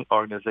leading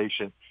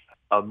organizations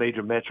of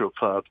major metro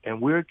clubs,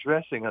 and we're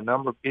addressing a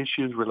number of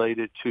issues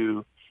related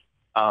to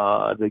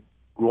the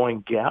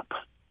growing gap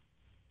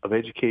of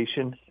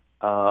education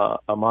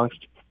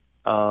amongst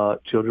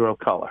children of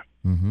color.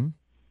 Mm-hmm.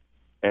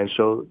 And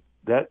so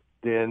that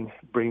then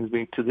brings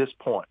me to this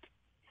point.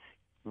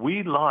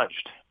 We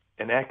launched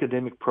an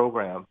academic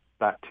program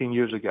about 10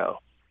 years ago,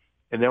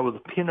 and there was a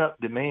pent-up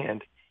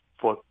demand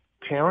for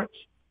parents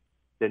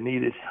that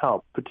needed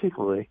help,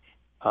 particularly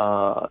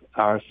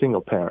our single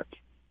parents,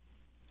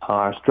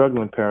 our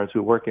struggling parents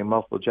who work in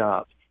multiple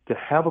jobs, to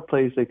have a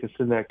place they can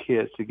send their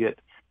kids to get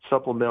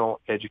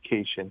supplemental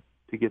education,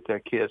 to get their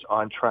kids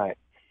on track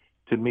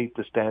to meet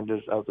the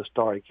standards of the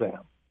STAR exam.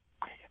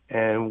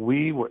 And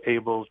we were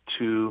able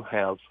to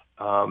have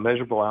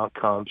measurable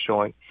outcomes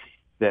showing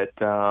that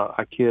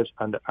our kids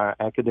under our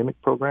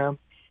academic program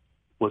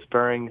was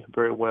faring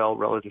very well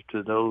relative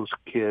to those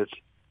kids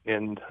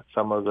in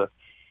some of the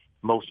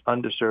most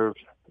underserved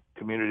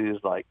communities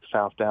like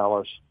South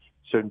Dallas,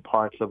 certain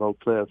parts of Oak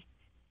Cliff.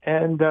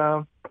 And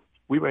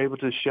we were able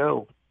to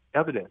show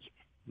evidence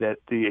that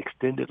the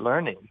extended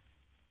learning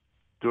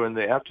during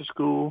the after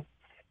school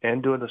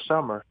and during the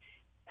summer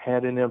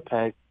had an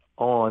impact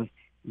on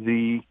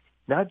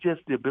not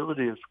just the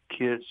ability of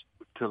kids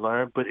to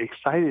learn, but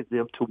excited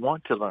them to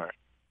want to learn.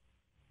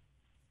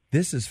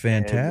 This is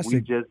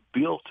fantastic. And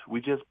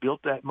we just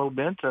built that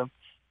momentum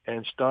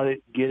and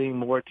started getting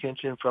more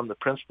attention from the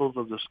principals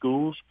of the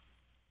schools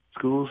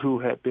who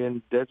had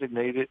been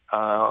designated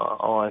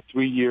on a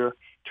 3-year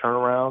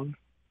turnaround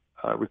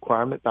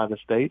requirement by the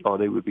state, or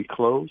they would be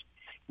closed.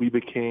 We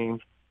became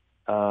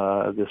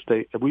the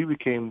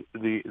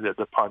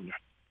partner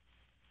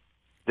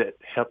that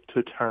helped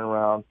to turn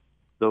around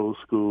those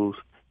schools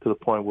to the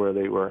point where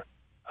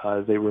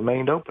they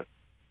remained open.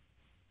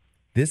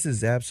 This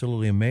is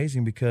absolutely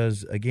amazing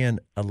because, again,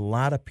 a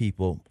lot of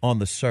people on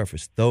the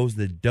surface, those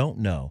that don't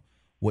know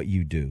what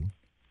you do,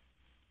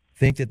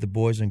 think that the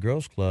Boys and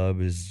Girls Club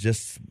is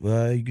just,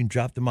 you can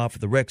drop them off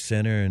at the rec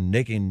center and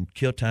they can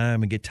kill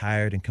time and get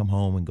tired and come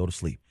home and go to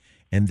sleep.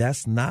 And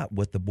that's not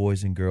what the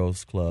Boys and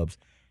Girls Clubs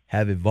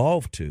have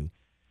evolved to.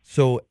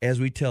 So as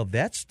we tell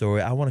that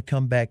story, I want to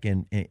come back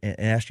and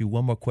ask you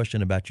one more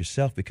question about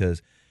yourself,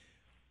 because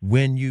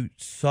when you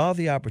saw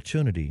the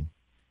opportunity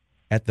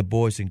at the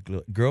Boys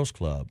and Girls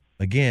Club,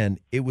 again,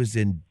 it was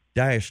in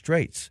dire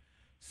straits.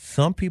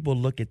 Some people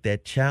look at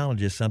that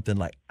challenge as something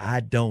like, I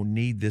don't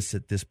need this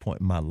at this point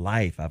in my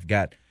life.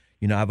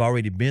 I've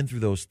already been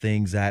through those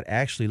things. I'd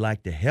actually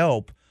like to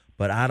help,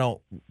 but I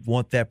don't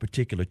want that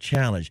particular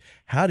challenge.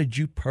 How did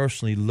you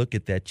personally look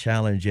at that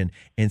challenge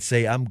and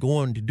say, I'm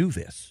going to do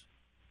this?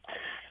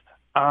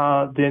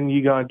 Then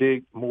you're going to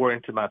dig more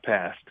into my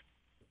past.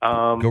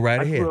 Go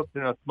right ahead. I grew up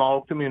in a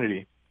small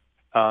community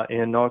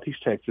in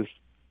Northeast Texas,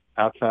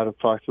 outside of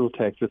Clarksville,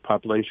 Texas,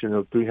 population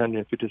of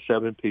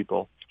 357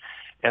 people.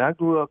 And I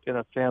grew up in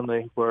a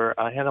family where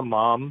I had a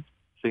mom,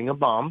 single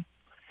mom,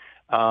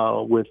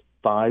 with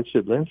 5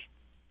 siblings,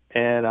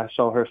 and I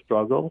saw her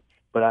struggle,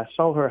 but I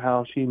saw her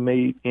how she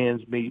made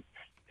ends meet,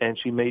 and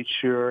she made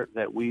sure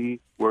that we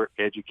were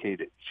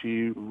educated.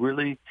 She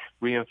really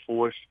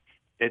reinforced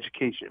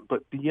education.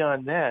 But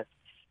beyond that,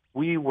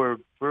 we were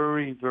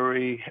very,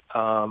 very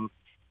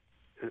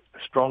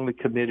strongly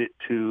committed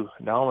to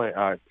not only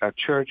our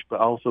church, but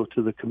also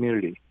to the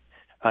community.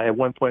 At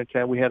one point in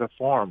time, we had a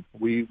farm.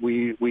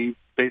 We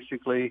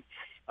basically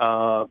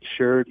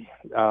shared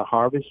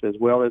harvest as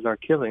well as our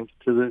killings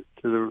to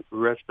the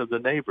rest of the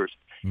neighbors.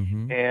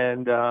 Mm-hmm.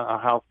 And our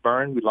house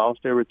burned. We lost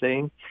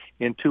everything.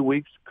 In 2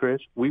 weeks,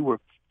 Chris, we were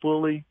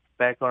fully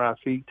back on our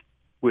feet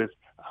with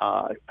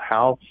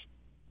house,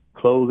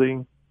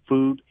 clothing,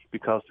 food,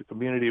 because the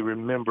community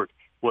remembered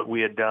what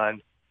we had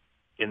done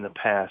in the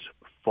past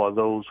for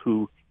those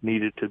who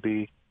needed to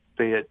be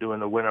fed during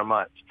the winter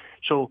months.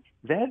 So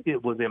that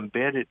it was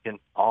embedded in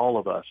all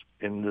of us.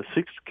 In the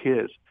 6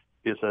 kids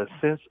is a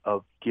sense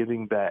of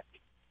giving back.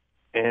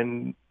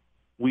 And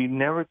we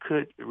never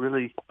could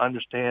really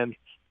understand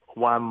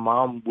why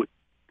Mom would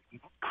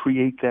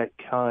create that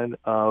kind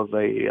of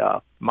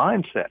a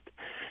mindset.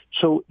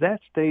 So that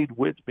stayed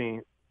with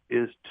me,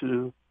 is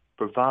to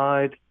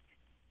provide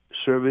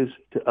service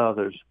to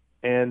others.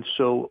 And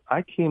so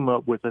I came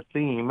up with a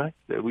theme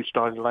that we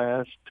started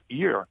last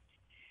year.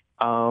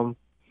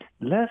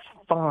 Let's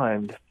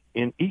find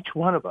in each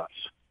one of us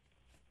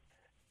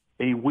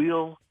a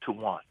will to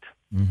want.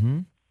 Mm-hmm.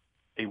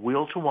 A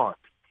will to want.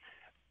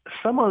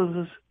 Some of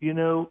us,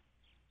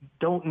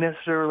 don't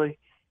necessarily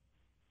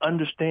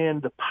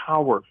understand the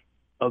power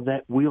of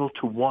that will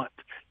to want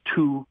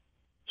to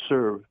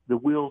serve, the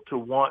will to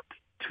want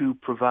to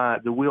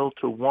provide, the will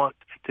to want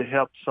to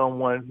help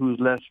someone who's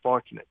less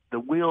fortunate, the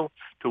will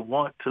to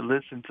want to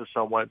listen to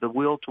someone, the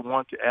will to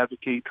want to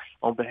advocate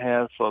on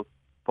behalf of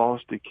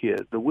foster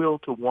kids, the will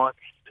to want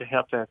to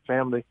help that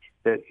family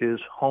that is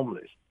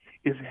homeless.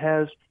 It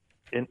has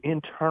an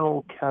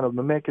internal kind of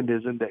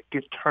mechanism that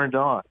gets turned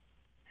on.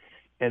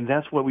 And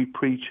that's what we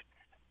preach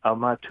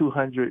my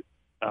 200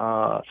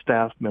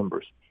 staff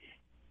members.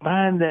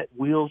 Find that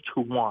will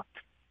to want,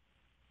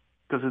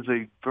 because it's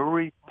a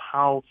very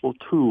powerful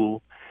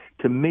tool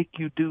to make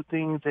you do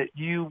things that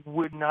you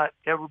would not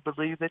ever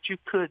believe that you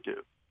could do.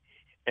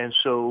 And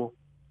so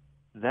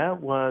that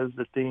was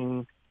the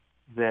thing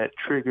that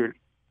triggered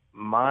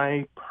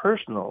my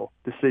personal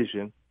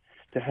decision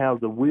to have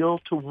the will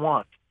to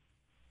want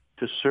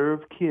to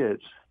serve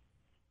kids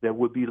that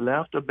would be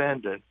left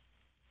abandoned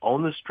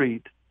on the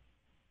street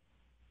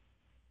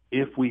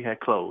if we had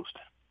closed.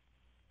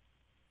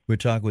 We're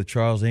talking with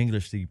Charles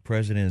English, the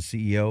president and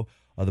CEO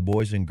of the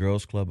Boys and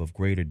Girls Club of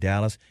Greater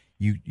Dallas.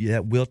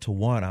 That will to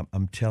want,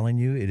 I'm telling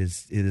you, it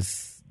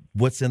is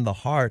what's in the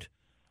heart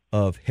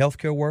of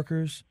healthcare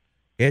workers,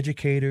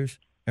 educators,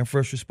 and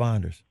first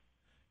responders.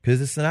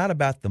 Because it's not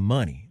about the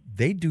money.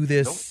 They do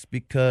this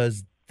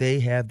because they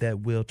have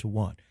that will to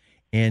want.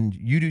 And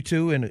you do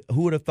too. And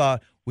who would have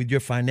thought with your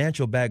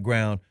financial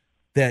background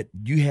that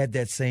you had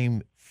that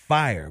same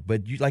fire?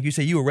 But like you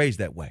say, you were raised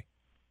that way.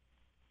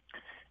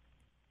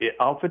 It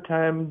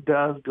oftentimes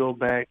does go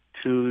back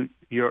to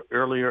your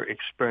earlier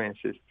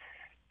experiences.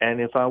 And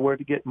if I were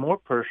to get more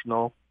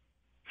personal,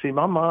 see,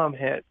 my mom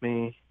had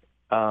me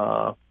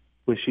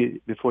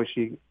before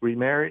she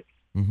remarried,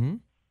 mm-hmm.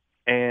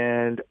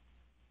 and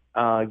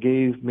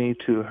gave me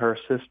to her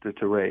sister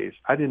to raise.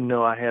 I didn't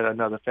know I had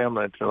another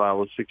family until I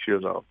was 6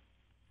 years old.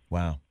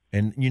 Wow.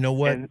 And you know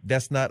what?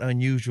 That's not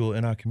unusual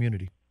in our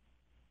community.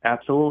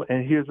 Absolutely.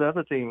 And here's the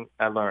other thing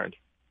I learned.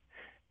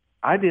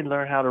 I didn't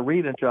learn how to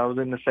read until I was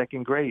in the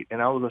 2nd grade,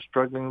 and I was a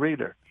struggling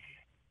reader.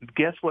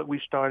 Guess what we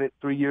started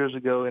 3 years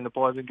ago in the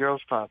Boys and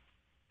Girls Club?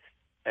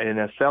 An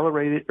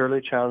accelerated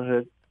early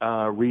childhood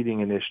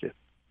reading initiative.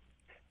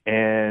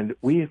 And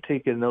we have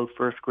taken those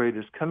first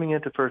graders coming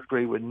into 1st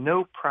grade with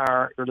no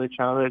prior early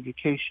childhood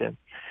education,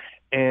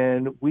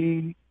 and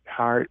we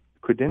hired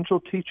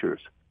credentialed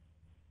teachers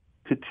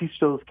to teach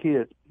those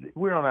kids.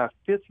 We're on our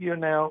 5th year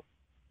now.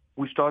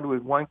 We started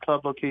with 1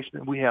 club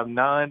location. We have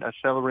 9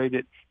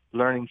 accelerated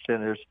learning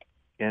centers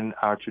in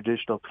our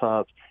traditional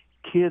clubs.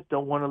 Kids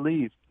don't want to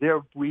leave.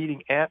 They're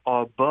reading at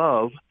or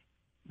above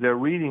their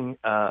reading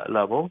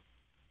level,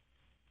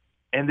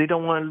 and they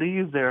don't want to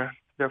leave their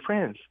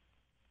friends.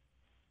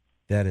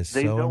 That is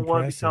They so don't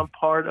want to impressive. become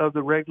part of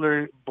the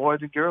regular Boys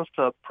and Girls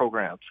Club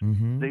programs.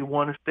 Mm-hmm. They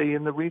want to stay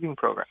in the reading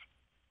program.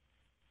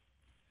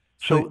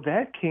 So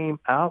that came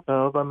out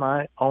of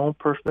my own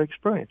personal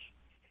experience.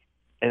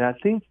 And I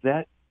think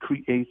that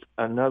creates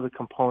another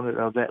component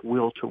of that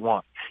will to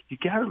want. You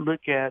got to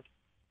look at,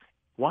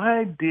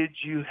 why did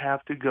you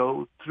have to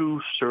go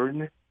through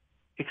certain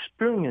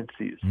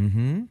experiences?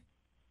 Mm-hmm.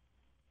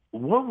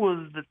 What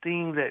was the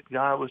thing that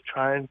God was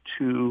trying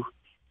to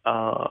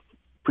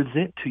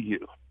present to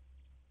you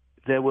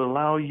that will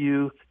allow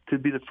you to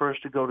be the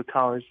first to go to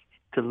college,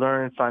 to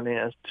learn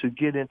finance, to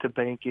get into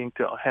banking,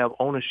 to have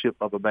ownership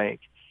of a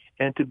bank,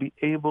 and to be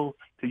able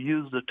to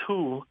use the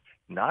tool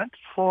not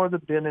for the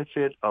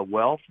benefit of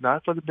wealth,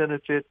 not for the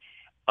benefit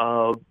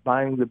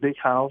buying the biggest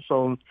house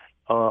on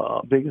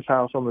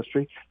the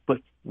street.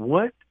 But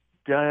what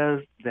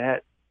does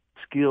that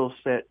skill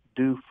set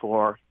do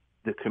for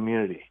the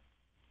community?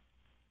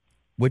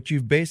 What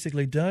you've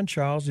basically done,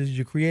 Charles, is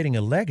you're creating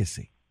a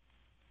legacy.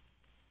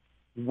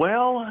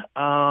 Well,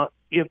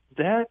 if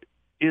that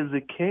is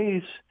the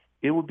case,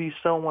 it would be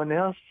someone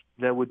else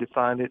that would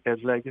define it as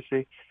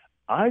legacy.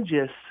 I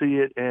just see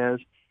it as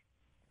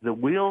the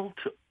will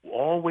to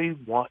always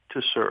want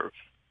to serve.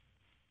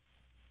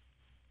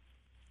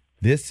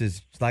 This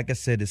is, like I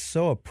said, it's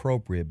so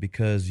appropriate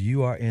because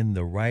you are in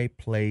the right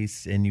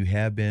place, and you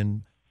have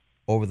been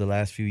over the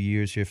last few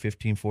years here,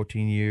 15,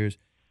 14 years,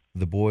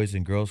 the Boys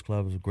and Girls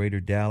Clubs of Greater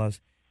Dallas.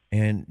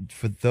 And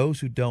for those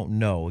who don't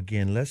know,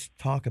 again, let's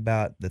talk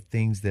about the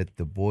things that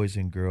the Boys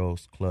and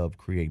Girls Club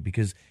create,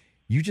 because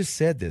you just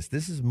said this.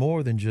 This is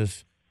more than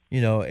just,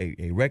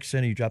 a rec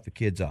center you drop the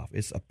kids off.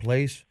 It's a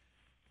place,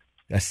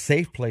 a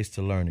safe place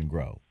to learn and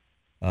grow.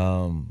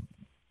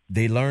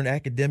 They learn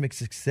academic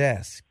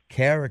success,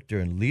 character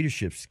and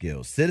leadership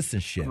skills,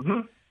 citizenship,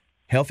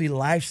 healthy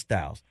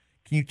lifestyles.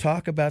 Can you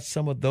talk about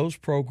some of those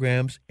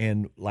programs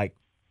and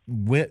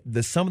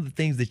some of the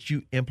things that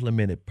you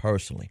implemented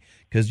personally?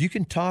 Because you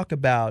can talk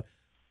about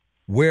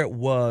where it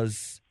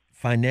was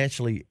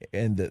financially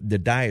and the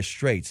dire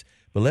straits,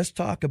 but let's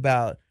talk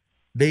about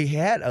they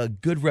had a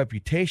good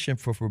reputation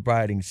for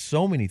providing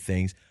so many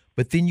things,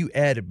 but then you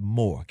added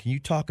more. Can you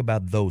talk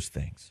about those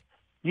things?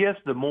 Yes,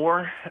 the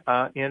more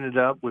ended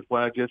up with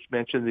what I just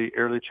mentioned, the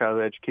Early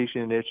Childhood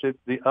Education Initiative.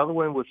 The other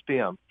one was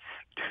STEM.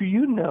 Do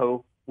you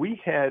know we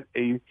had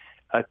a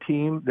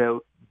team that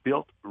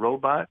built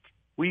robots?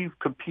 We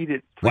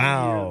competed 3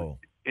 years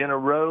in a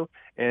row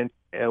and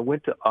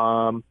went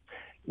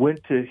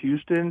to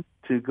Houston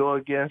to go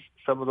against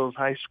some of those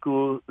high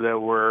schools that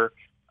were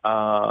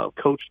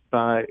coached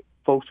by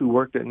folks who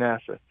worked at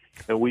NASA,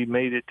 and we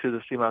made it to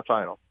the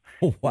semifinal.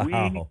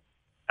 Wow!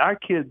 Our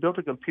kids built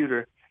a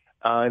computer.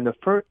 In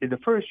the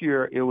first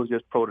year, it was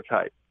just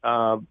prototype.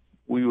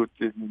 We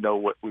didn't know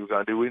what we were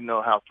going to do. We didn't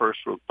know how FIRST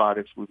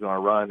Robotics was going to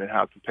run and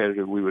how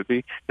competitive we would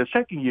be. The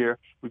second year,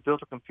 we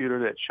built a computer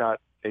that shot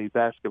a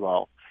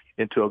basketball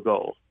into a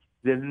goal.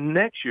 Then the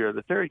next year,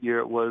 the third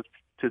year, was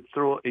to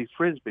throw a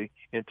Frisbee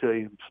into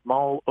a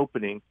small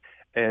opening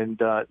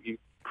and you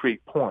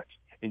create points.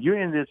 And you're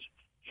in this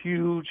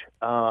huge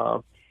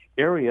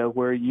area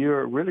where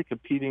you're really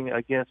competing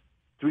against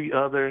 3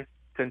 other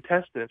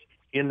contestants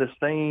in the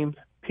same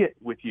pit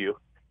with you.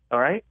 All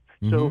right?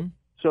 Mm-hmm.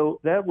 So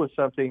that was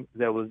something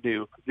that was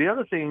new. The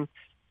other thing,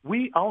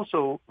 we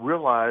also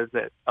realized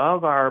that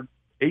of our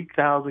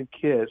 8,000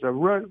 kids, or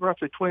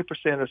roughly 20%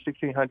 of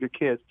 1,600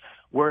 kids,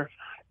 were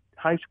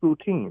high school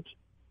teens.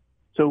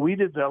 So we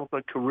developed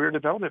a career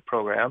development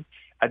program,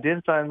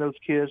 identifying those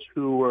kids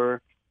who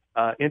were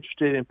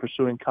interested in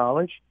pursuing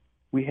college.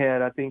 We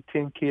had, I think,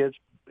 10 kids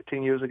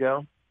 10 years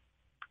ago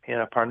in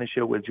a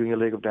partnership with Junior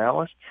League of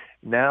Dallas.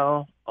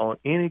 Now, on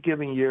any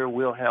given year,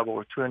 we'll have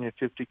over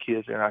 250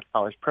 kids in our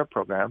college prep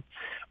program.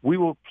 We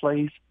will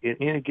place in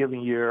any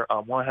given year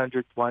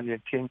 100,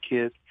 110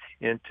 kids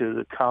into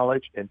the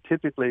college, and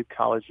typically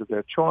college of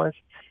their choice,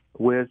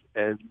 with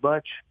as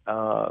much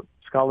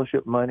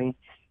scholarship money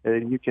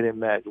as you can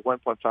imagine.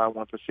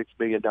 $1.6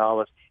 billion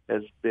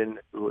has been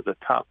the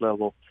top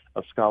level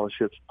of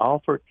scholarships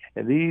offered,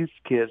 and these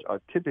kids are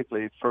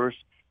typically first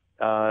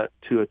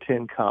to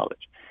attend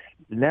college.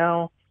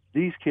 Now,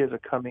 these kids are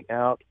coming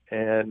out,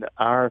 and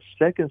our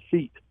second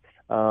seat,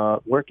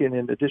 working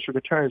in the district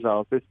attorney's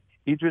office,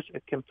 Idris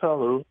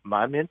Kempelu,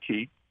 my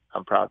mentee,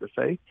 I'm proud to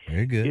say,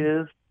 very good,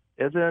 is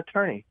as an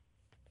attorney.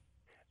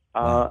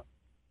 Wow.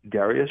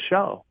 Darius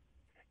Shaw,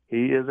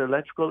 he is an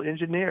electrical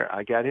engineer.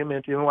 I got him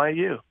into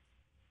NYU.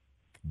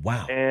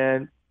 Wow.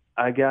 And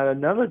I got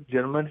another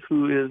gentleman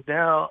who is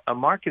now a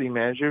marketing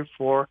manager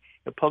for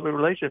a public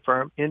relations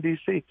firm in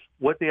D.C.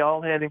 What they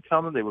all had in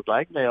common, they were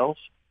black males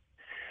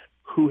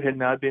who had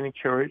not been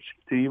encouraged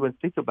to even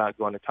think about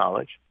going to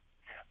college.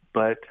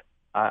 But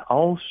I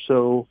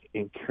also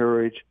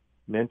encourage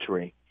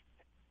mentoring.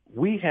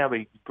 We have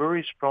a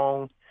very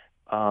strong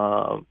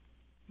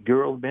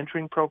girl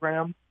mentoring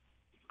program,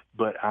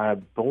 but our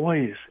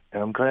boys,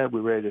 and I'm glad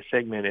we're ready to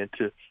segment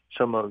into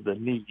some of the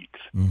needs.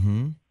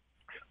 Mm-hmm.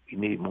 We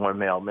need more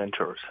male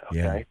mentors, okay?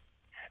 Yeah.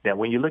 Now,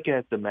 when you look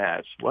at the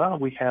match, well,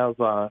 we have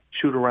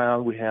shoot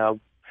around. We have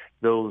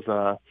those,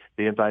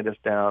 they invite us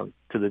down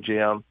to the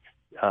gym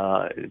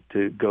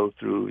to go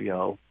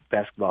through,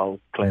 basketball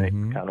clinic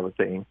kind of a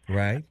thing.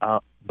 Right.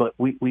 But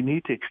we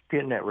need to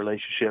extend that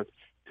relationship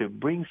to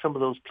bring some of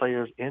those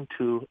players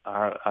into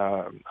our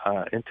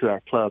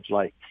clubs,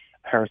 like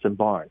Harrison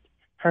Barnes.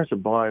 Harrison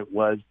Barnes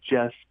was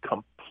just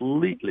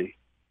completely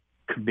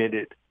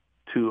committed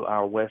to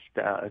our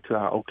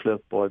Oak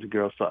Cliff Boys and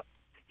Girls Club.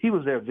 He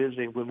was there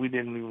visiting when we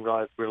didn't even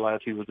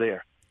realize he was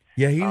there.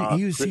 Yeah,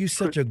 he was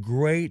such a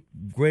great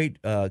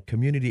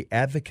community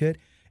advocate.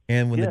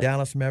 And when the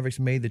Dallas Mavericks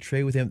made the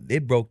trade with him,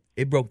 it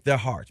broke their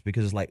hearts,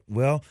 because it's like,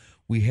 well,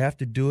 we have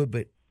to do it,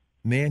 but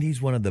man, he's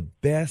one of the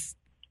best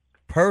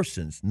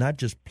persons, not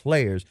just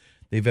players,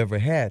 they've ever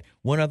had.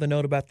 One other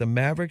note about the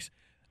Mavericks,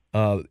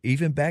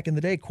 even back in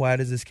the day,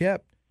 quiet as it's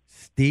kept,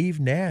 Steve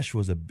Nash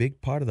was a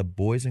big part of the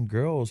Boys and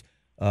Girls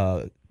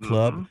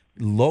Club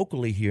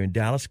locally here in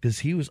Dallas because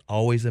he was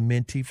always a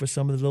mentee for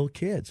some of the little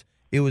kids.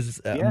 It was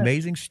an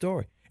amazing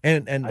story.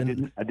 And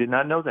I did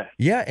not know that.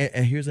 Yeah,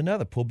 and here's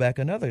another, pull back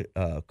another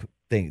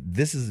thing.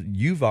 This is,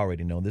 you've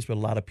already known this, but a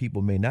lot of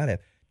people may not have.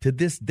 To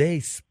this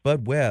day,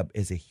 Spud Webb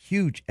is a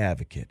huge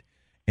advocate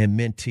and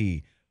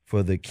mentee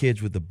for the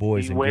kids with the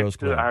Boys and Girls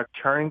Club. He went to our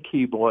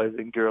turnkey Boys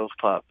and Girls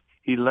Club.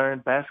 He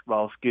learned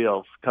basketball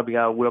skills coming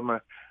out of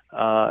Wilmer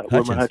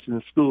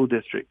Hutchins School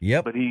District.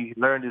 Yep. But he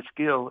learned his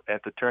skill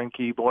at the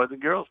turnkey Boys and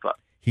Girls Club.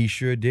 He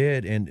sure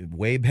did. And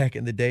way back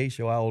in the day,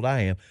 show how old I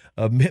am,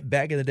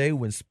 back in the day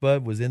when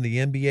Spud was in the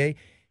NBA,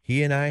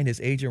 he and I and his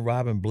agent,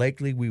 Robin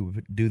Blakely, we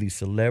would do these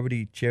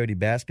celebrity charity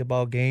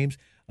basketball games.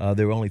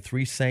 There were only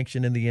 3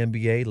 sanctioned in the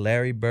NBA,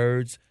 Larry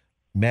Bird's,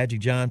 Magic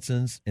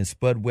Johnson's, and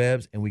Spud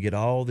Webb's, and we get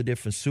all the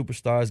different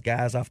superstars,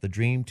 guys off the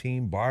Dream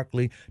Team,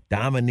 Barkley,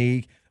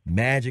 Dominique,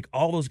 Magic,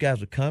 all those guys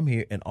would come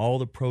here, and all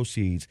the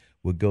proceeds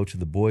would go to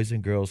the Boys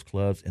and Girls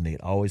Clubs, and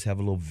they'd always have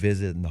a little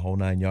visit in the whole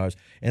 9 yards.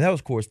 And that was,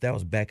 of course, that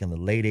was back in the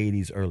late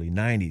 80s, early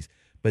 90s.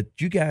 But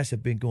you guys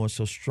have been going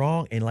so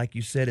strong, and like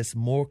you said, it's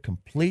more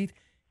complete,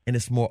 and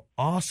it's more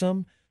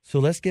awesome. So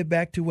let's get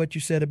back to what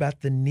you said about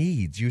the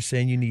needs. You're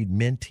saying you need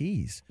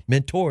mentors for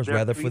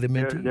the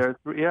mentees.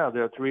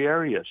 There are 3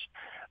 areas.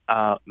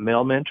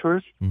 Male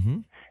mentors. Mm-hmm.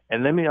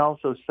 And let me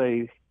also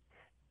say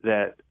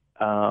that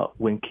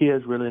when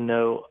kids really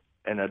know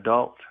an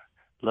adult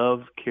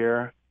loves,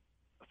 care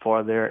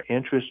for their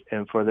interests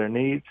and for their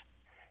needs,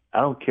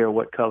 I don't care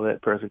what color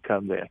that person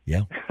comes in.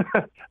 Yeah,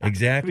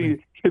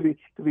 exactly. to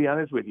be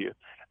honest with you,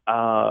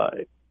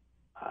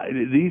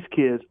 these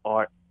kids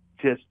are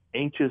just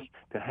anxious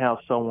to have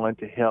someone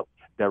to help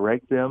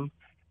direct them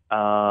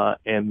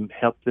and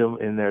help them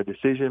in their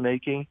decision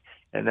making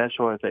and that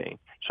sort of thing.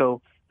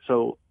 So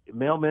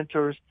male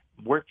mentors,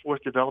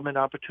 workforce development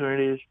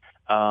opportunities,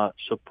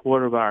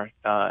 support of our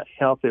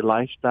healthy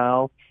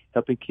lifestyle,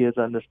 helping kids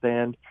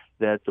understand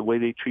that the way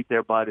they treat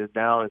their bodies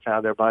now is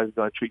how their body's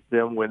going to treat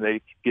them when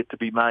they get to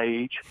be my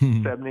age,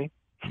 70.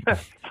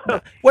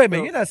 Wait a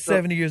minute, you're not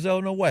 70 years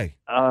old, no way.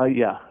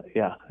 Yeah.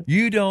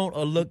 You don't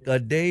look a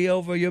day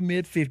over your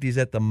mid-50s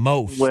at the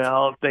most.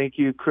 Well, thank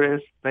you, Chris.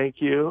 Thank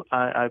you.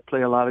 I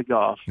play a lot of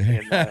golf. And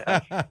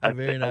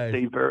Very nice.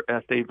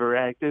 I stay very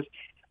active.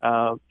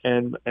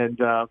 And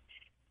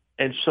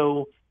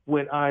so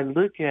when I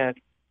look at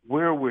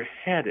where we're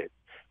headed,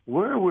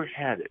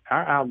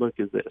 our outlook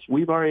is this.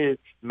 We've already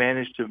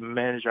managed to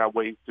manage our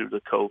way through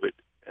the COVID.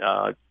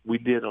 We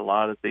did a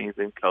lot of things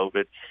in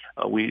COVID.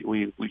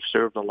 We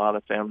served a lot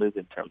of families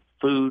in terms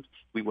of food.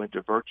 We went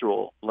to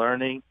virtual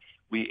learning.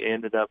 We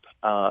ended up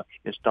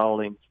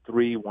installing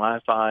 3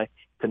 Wi-Fi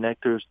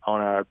connectors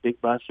on our big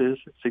buses,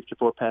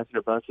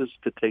 64-passenger buses,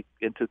 to take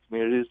into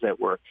communities that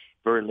were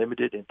very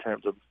limited in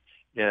terms of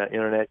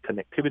internet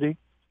connectivity.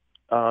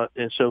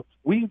 And so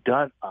we've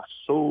done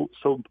so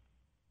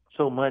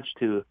much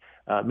to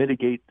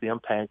mitigate the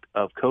impact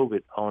of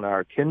COVID on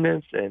our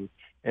attendance and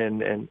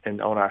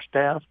on our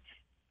staff.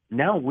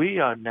 Now we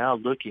are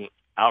looking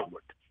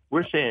outward.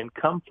 We're saying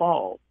come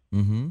fall,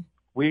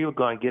 we are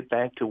going to get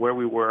back to where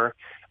we were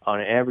on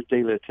an average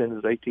daily attendance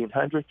of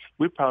 1,800.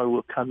 We probably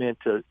will come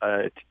into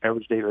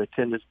average daily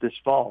attendance this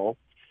fall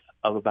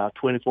of about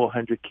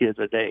 2,400 kids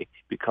a day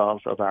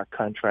because of our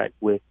contract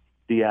with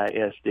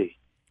DISD.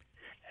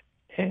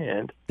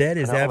 And that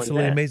is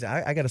absolutely amazing.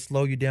 I got to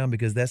slow you down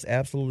because that's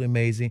absolutely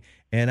amazing.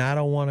 And I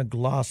don't want to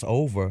gloss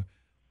over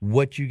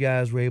what you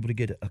guys were able to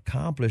get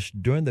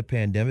accomplished during the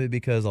pandemic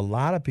because a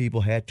lot of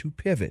people had to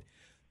pivot.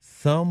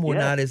 Some were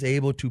not as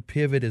able to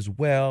pivot as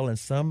well, and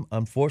some,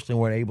 unfortunately,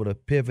 weren't able to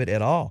pivot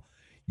at all.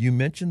 You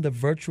mentioned the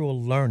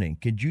virtual learning.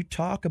 Could you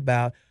talk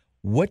about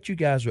what you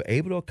guys were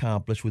able to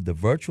accomplish with the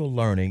virtual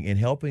learning and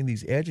helping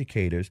these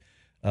educators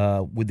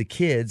with the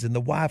kids and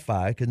the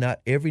Wi-Fi, because not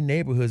every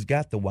neighborhood's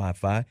got the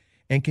Wi-Fi.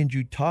 And can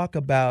you talk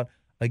about,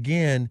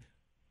 again,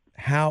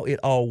 how it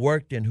all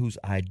worked and whose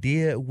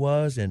idea it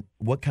was and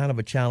what kind of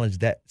a challenge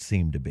that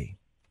seemed to be?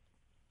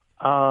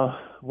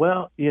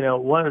 Well,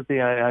 one of the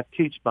things I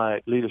teach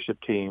my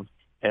leadership team,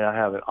 and I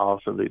have an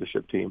awesome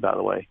leadership team, by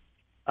the way.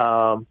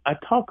 I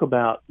talk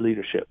about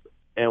leadership,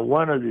 and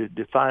one of the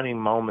defining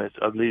moments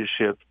of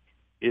leadership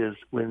is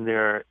when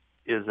there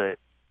is a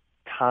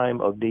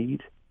time of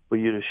need for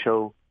you to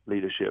show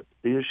leadership.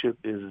 Leadership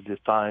is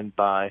defined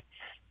by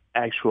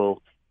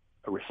actual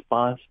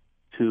response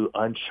to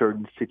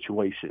uncertain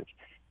situations.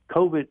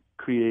 COVID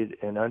created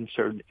an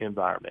uncertain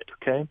environment,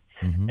 okay?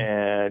 Mm-hmm.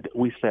 And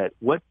we said,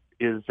 what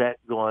is that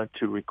going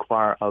to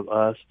require of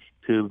us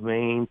to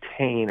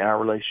maintain our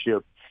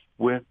relationship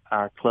with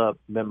our club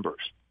members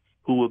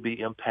who will be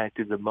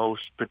impacted the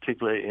most,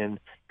 particularly in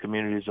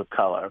communities of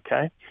color,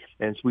 okay?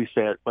 And so we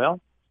said, well,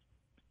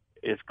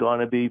 it's going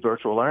to be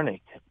virtual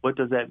learning. What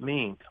does that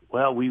mean?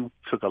 Well, we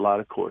took a lot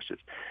of courses.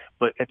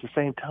 But at the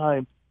same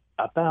time,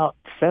 about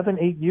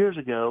 7-8 years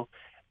ago,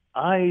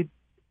 I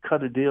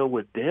cut a deal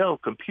with Dell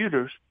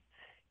Computers,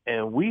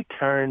 and we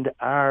turned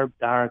our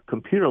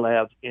computer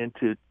labs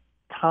into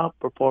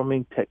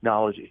top-performing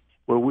technology,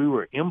 where we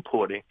were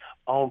importing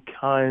all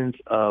kinds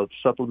of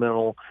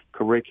supplemental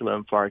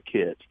curriculum for our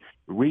kids,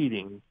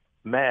 reading,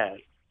 math,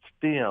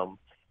 STEM,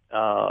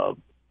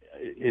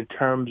 in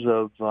terms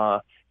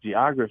of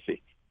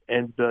geography.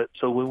 And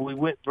so when we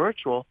went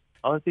virtual,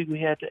 only thing we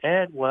had to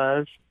add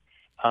was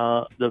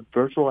the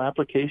virtual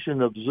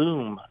application of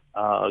Zoom,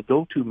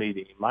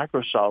 GoToMeeting,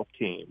 Microsoft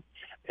Teams,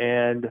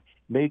 and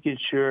making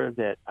sure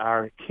that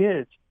our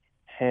kids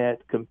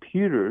had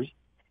computers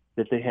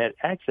that they had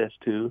access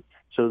to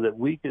so that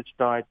we could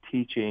start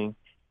teaching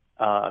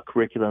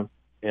curriculum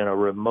in a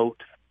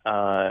remote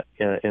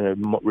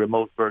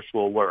remote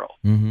virtual world.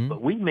 Mm-hmm.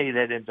 But we made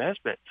that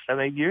investment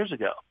 7-8 years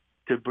ago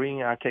to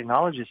bring our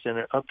technology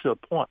center up to a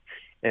point.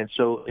 And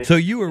so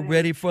you were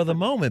ready for the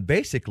moment,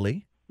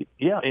 basically.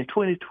 Yeah, in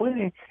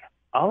 2020,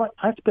 I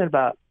spent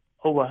about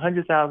over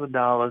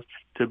 $100,000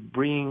 to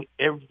bring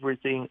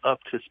everything up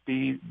to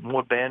speed,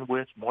 more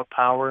bandwidth, more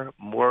power,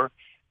 more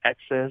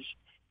access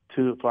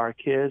for our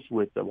kids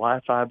with the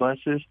Wi-Fi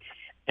buses.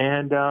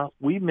 And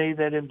we made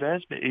that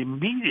investment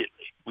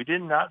immediately. We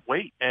did not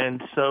wait.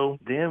 And so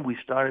then we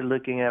started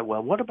looking at,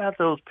 well, what about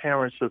those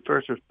parents of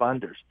first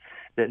responders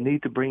that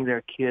need to bring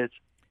their kids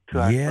to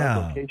our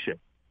club location?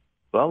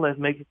 Well, let's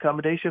make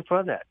accommodation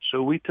for that.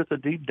 So we took a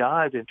deep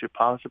dive into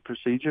policy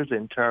procedures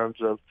in terms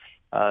of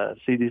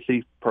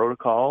CDC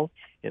protocol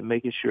and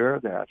making sure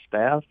that our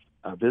staff,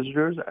 our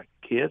visitors, our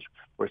kids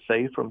were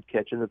safe from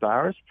catching the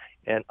virus.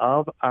 And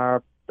of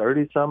our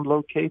 35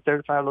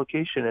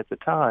 location at the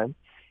time,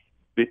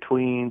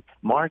 between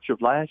March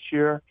of last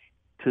year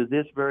to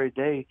this very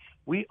day,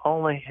 we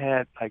only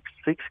had like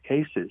 6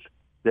 cases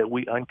that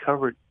we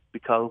uncovered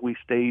because we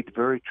stayed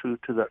very true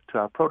to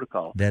our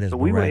protocol. That is so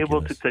we miraculous. were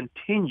able to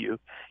continue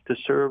to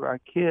serve our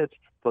kids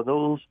for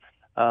those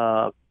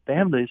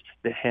families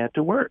that had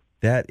to work.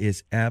 That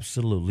is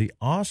absolutely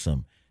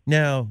awesome.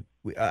 Now,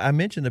 I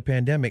mentioned the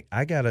pandemic.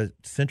 I got to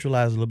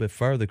centralize a little bit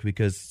further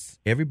because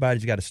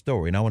everybody's got a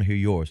story, and I want to hear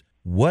yours.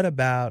 What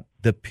about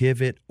the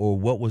pivot or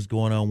what was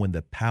going on when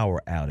the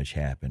power outage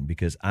happened?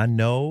 Because I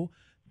know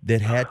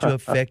that had to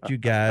affect you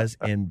guys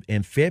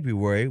in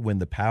February when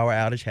the power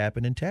outage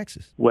happened in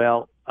Texas.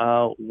 Well,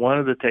 one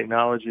of the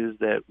technologies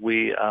that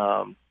we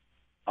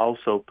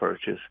also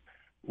purchased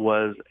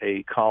was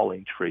a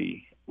calling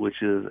tree,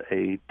 which is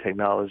a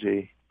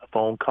technology, a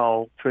phone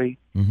call tree,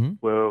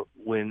 where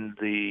when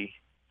the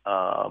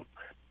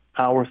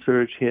power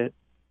surge hit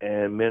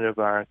and many of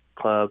our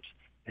clubs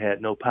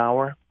had no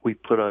power, we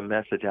put a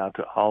message out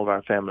to all of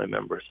our family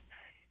members,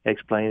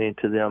 explaining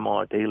to them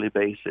on a daily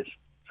basis,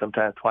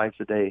 sometimes twice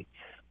a day,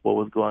 what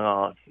was going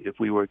on if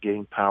we were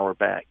getting power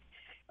back.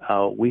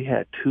 We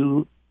had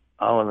two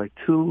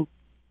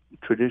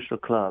traditional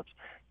clubs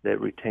that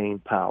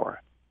retained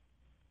power,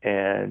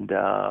 and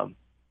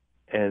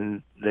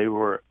they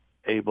were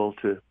able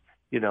to,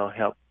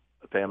 help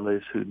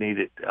families who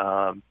needed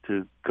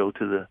to go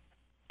to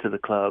the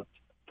club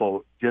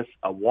for just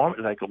a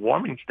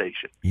warming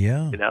station.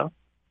 Yeah.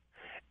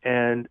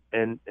 And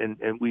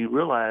we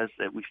realized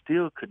that we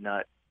still could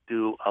not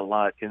do a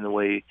lot in the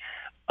way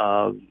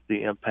of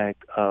the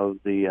impact of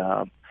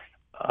the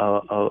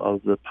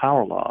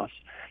power loss.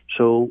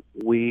 So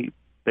we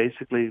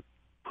basically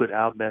put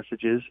out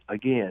messages.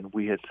 Again,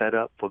 we had set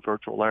up for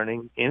virtual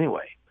learning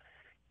anyway,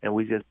 and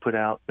we just put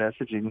out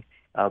messaging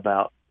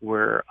about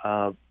where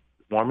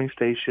warming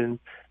station,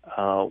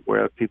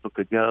 where people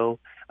could go,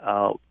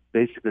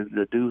 basically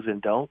the do's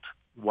and don'ts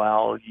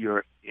while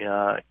you're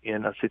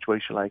in a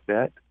situation like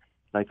that,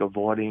 like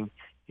avoiding,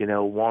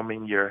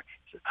 warming your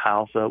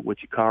house up with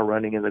your car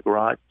running in the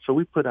garage. So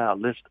we put out a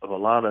list of a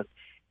lot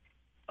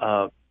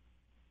of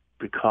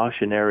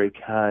precautionary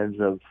kinds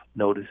of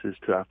notices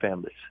to our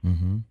families.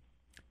 Mm-hmm.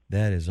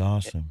 That is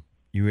awesome.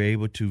 You were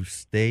able to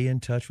stay in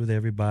touch with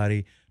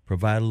everybody,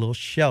 provide a little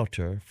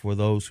shelter for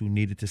those who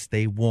needed to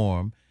stay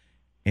warm,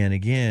 and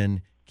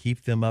again,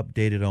 keep them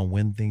updated on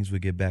when things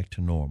would get back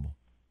to normal.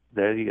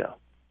 There you go.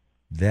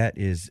 That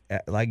is,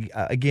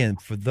 again,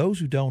 for those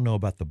who don't know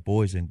about the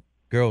Boys and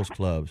Girls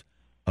Clubs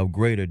of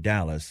Greater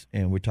Dallas,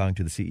 and we're talking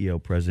to the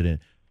CEO,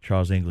 President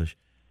Charles English,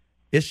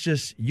 it's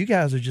just, you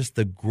guys are just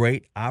the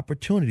great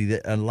opportunity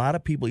that a lot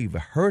of people either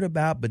heard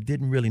about but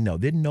didn't really know.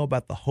 Didn't know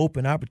about the hope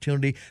and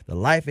opportunity, the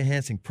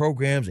life-enhancing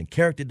programs and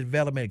character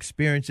development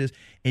experiences.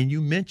 And you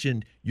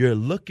mentioned you're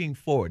looking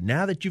forward.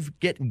 Now that you've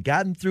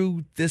gotten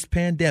through this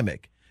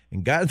pandemic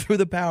and gotten through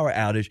the power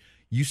outage,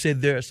 you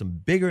said there are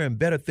some bigger and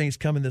better things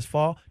coming this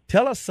fall.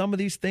 Tell us some of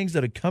these things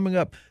that are coming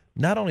up,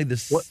 not only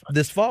this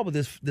fall, but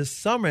this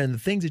summer, and the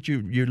things that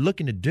you're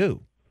looking to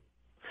do.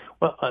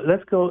 Well,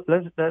 let's go.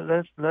 Let's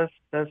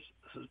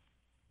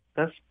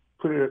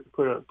put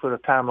a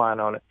timeline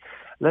on it.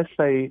 Let's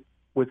say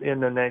within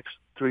the next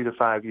 3 to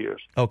 5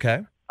 years.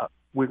 Okay.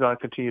 We're going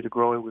to continue to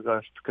grow it. We're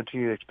going to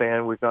continue to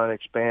expand. We're going to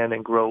expand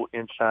and grow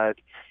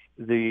inside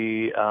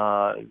the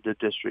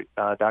district.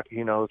 Dr.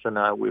 Hinojosa and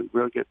I, we're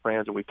really good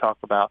friends, and we talk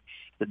about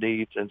the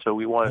needs, and so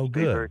we want to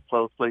stay very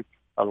closely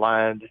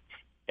aligned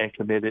and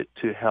committed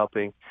to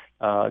helping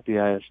the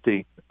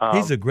ISD.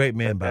 He's a great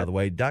man, by the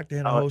way. Dr.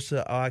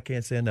 Hinojosa, I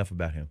can't say enough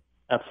about him.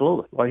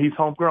 Absolutely. Well, he's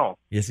homegrown.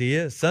 Yes, he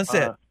is.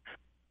 Sunset.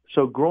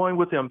 So growing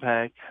with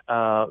impact,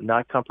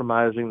 not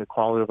compromising the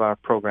quality of our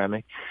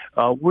programming.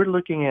 We're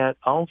looking at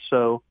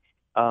also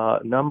a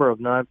number of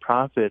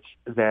nonprofits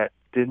that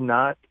did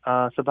not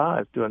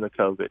survive during the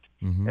COVID.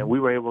 Mm-hmm. And we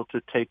were able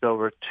to take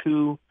over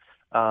two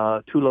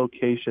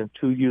locations,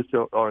 two youth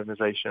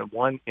organizations,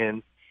 one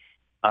in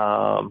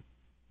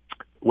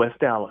West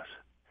Dallas.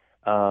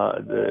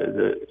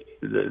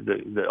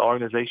 The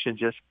organization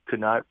just could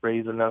not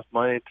raise enough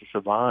money to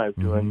survive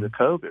during the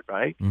COVID,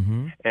 right?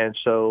 Mm-hmm. And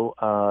so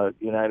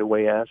United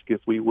Way asked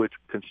if we would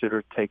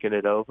consider taking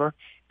it over,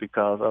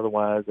 because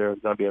otherwise there's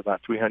going to be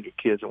about 300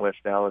 kids in West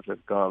Dallas that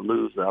are going to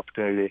lose the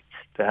opportunity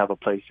to have a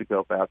place to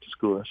go back to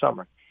school in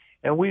summer.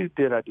 And we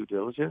did our due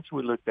diligence.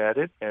 We looked at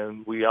it,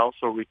 and we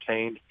also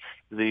retained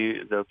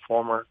the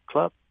former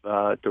club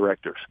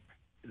directors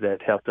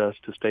that helped us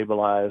to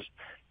stabilize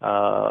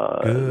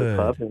the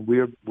club. And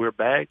we're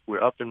back.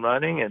 We're up and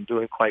running and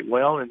doing quite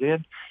well. And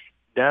then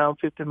down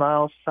 50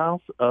 miles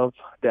south of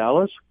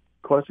Dallas,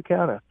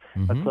 Corsicana,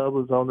 a club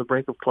was on the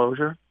brink of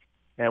closure.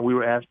 And we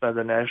were asked by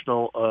the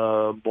National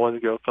Boys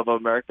and Girls Club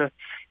of America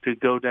to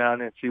go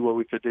down and see what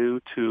we could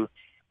do to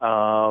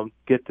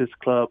get this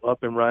club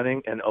up and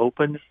running and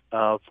open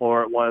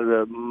for one of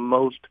the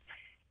most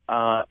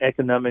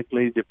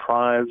economically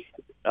deprived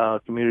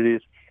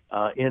communities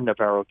in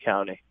Navarro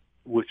County,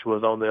 which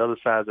was on the other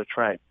side of the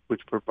track,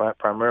 which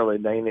primarily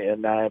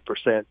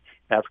 99%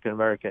 African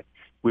American.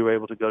 We were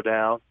able to go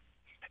down,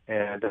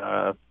 and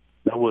that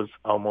was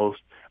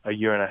almost a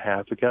year and a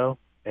half ago.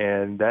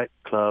 And that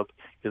club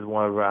is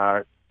one of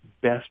our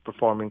best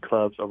performing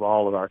clubs of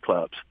all of our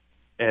clubs.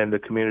 And the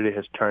community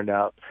has turned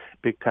out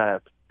big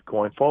time.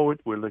 Going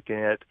forward, we're looking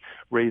at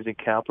raising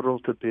capital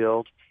to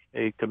build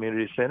a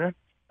community center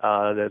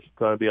that's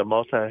going to be a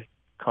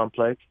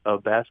multi-complex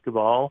of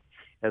basketball,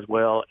 as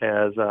well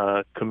as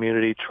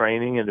community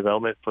training and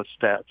development for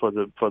staff, for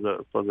the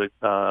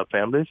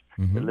families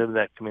that live in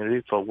that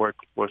community, for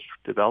workforce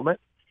development.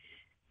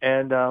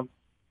 And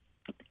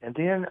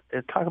then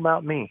talk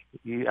about me.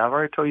 I've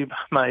already told you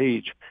about my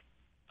age.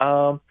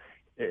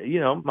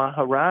 My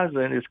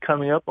horizon is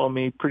coming up on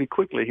me pretty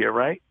quickly here,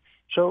 right?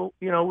 So,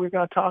 we're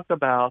going to talk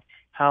about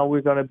how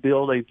we're going to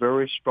build a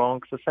very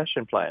strong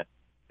succession plan.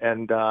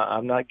 And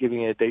I'm not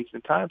giving any dates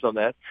and times on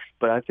that,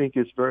 but I think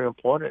it's very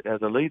important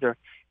as a leader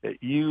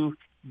that you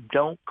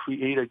don't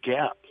create a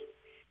gap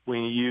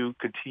when you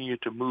continue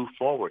to move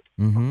forward.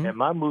 And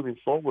my moving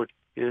forward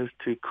is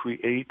to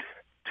create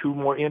two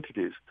more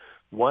entities.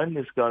 One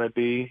is going to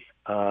be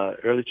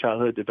early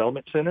childhood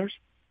development centers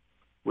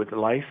with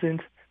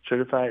licensed,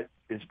 certified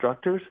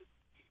instructors.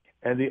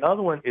 And the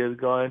other one is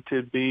going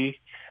to be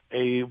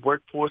a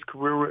workforce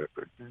career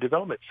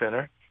development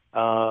center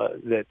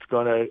that's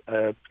going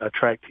to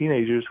attract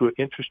teenagers who are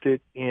interested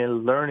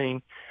in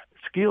learning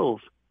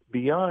skills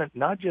beyond,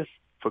 not just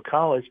for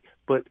college,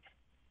 but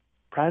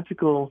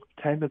practical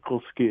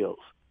technical skills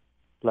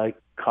like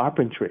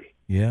carpentry,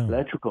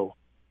 electrical,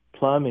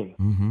 plumbing.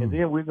 And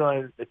then we're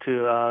going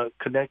to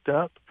connect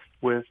up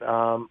with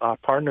our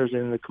partners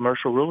in the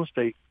commercial real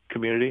estate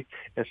community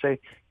and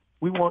say,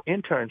 we want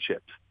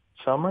internships,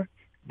 summer,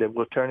 that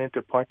will turn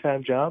into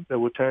part-time job, that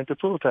will turn into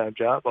full-time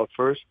job, or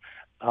first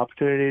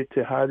opportunity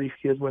to hire these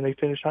kids when they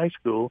finish high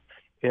school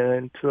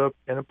into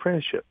an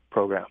apprenticeship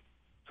program.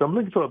 So I'm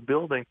looking for a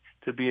building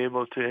to be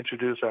able to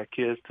introduce our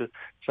kids to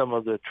some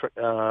of the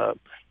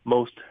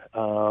most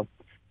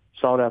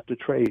sought-after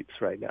trades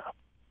right now.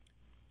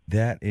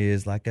 That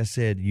is, like I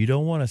said, you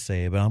don't want to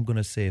say it, but I'm going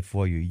to say it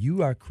for you.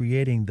 You are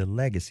creating the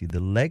legacy. The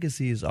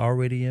legacy is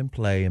already in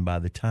play, and by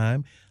the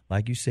time,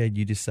 like you said,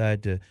 you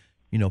decide to,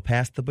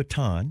 pass the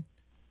baton,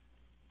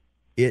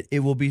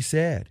 it will be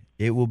said.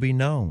 It will be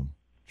known.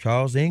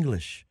 Charles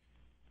English,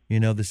 the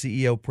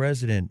CEO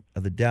president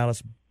of the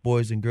Dallas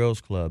Boys and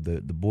Girls Club,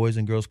 the Boys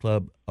and Girls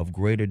Club of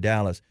Greater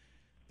Dallas,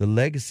 the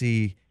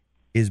legacy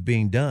is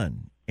being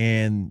done.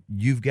 And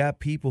you've got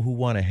people who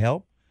want to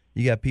help.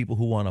 You got people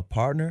who want to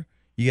partner.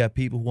 You got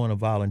people who want to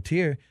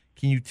volunteer.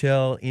 Can you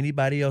tell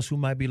anybody else who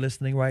might be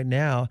listening right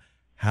now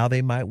how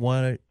they might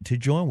want to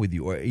join with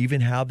you, or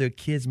even how their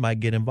kids might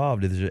get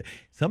involved?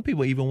 Some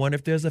people even wonder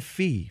if there's a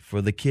fee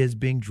for the kids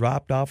being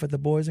dropped off at the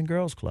Boys and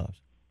Girls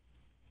Clubs.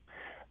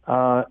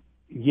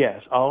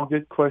 Yes, all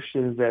good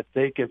questions that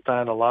they can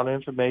find a lot of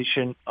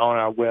information on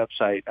our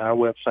website. Our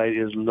website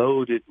is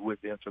loaded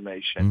with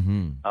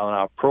information on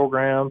our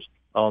programs,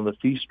 on the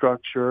fee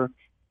structure,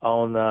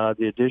 on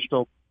the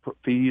additional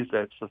fees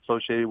that's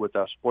associated with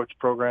our sports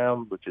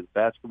program, which is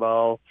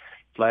basketball,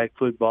 flag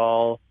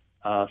football,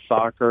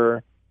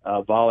 soccer,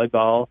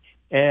 volleyball,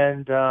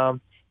 and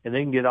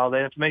they can get all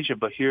that information.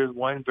 But here's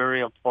one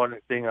very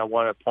important thing I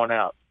want to point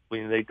out.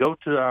 When they go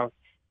to our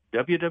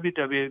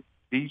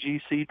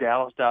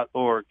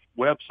www.bgcdallas.org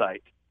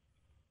website,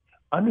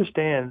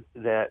 understand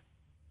that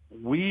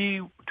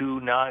we do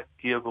not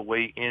give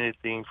away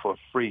anything for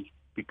free,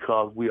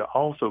 because we are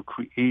also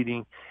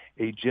creating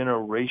a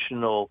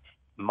generational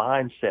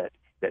mindset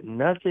that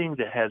nothing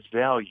that has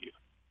value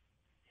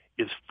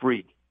is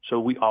free. So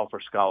we offer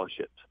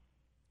scholarships.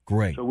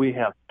 Great. So we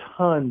have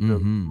tons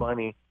of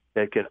money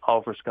that can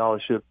offer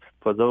scholarships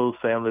for those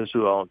families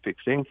who are on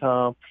fixed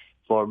income,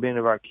 for many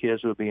of our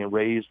kids who are being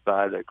raised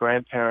by their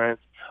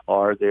grandparents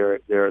or their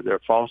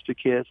foster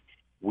kids.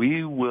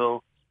 We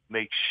will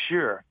make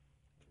sure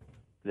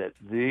that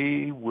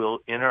they will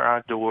enter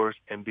our doors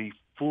and be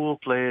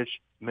full-fledged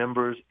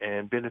members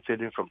and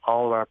benefiting from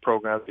all of our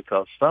programs,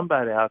 because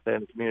somebody out there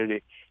in the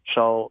community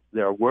saw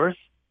their worth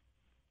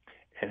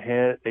and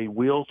had a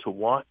will to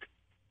want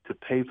to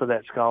pay for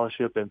that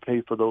scholarship and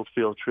pay for those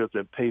field trips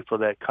and pay for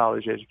that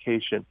college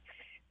education,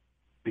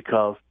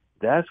 because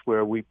that's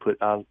where we put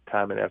our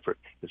time and effort,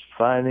 is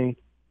finding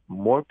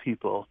more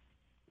people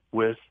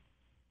with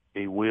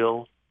a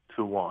will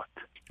to want.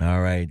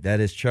 All right. That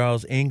is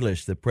Charles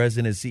English, the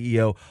president and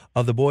CEO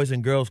of the Boys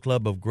and Girls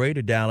Club of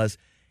Greater Dallas.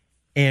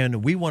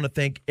 And we want to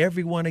thank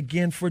everyone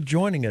again for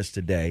joining us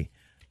today.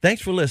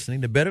 Thanks for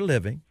listening to Better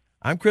Living.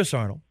 I'm Chris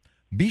Arnold.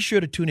 Be sure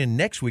to tune in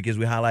next week as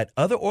we highlight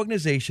other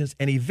organizations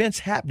and events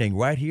happening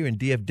right here in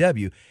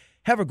DFW.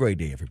 Have a great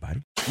day,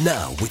 everybody.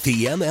 Now, with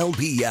the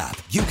MLB app,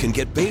 you can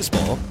get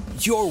baseball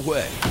your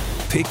way.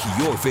 Pick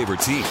your favorite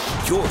team,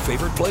 your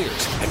favorite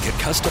players, and get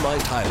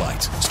customized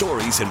highlights,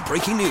 stories, and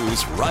breaking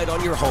news right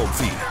on your home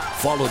feed.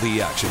 Follow the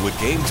action with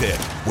Game 10,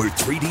 where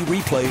 3D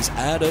replays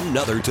add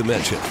another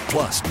dimension.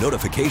 Plus,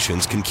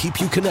 notifications can keep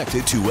you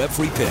connected to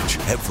every pitch,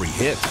 every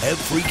hit,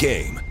 every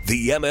game.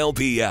 The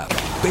MLB app.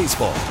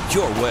 Baseball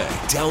your way.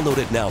 Download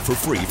it now for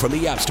free from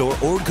the App Store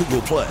or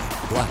Google Play.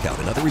 Blackout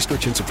and other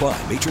restrictions apply.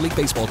 Major League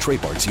Baseball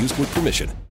trademarks used with permission.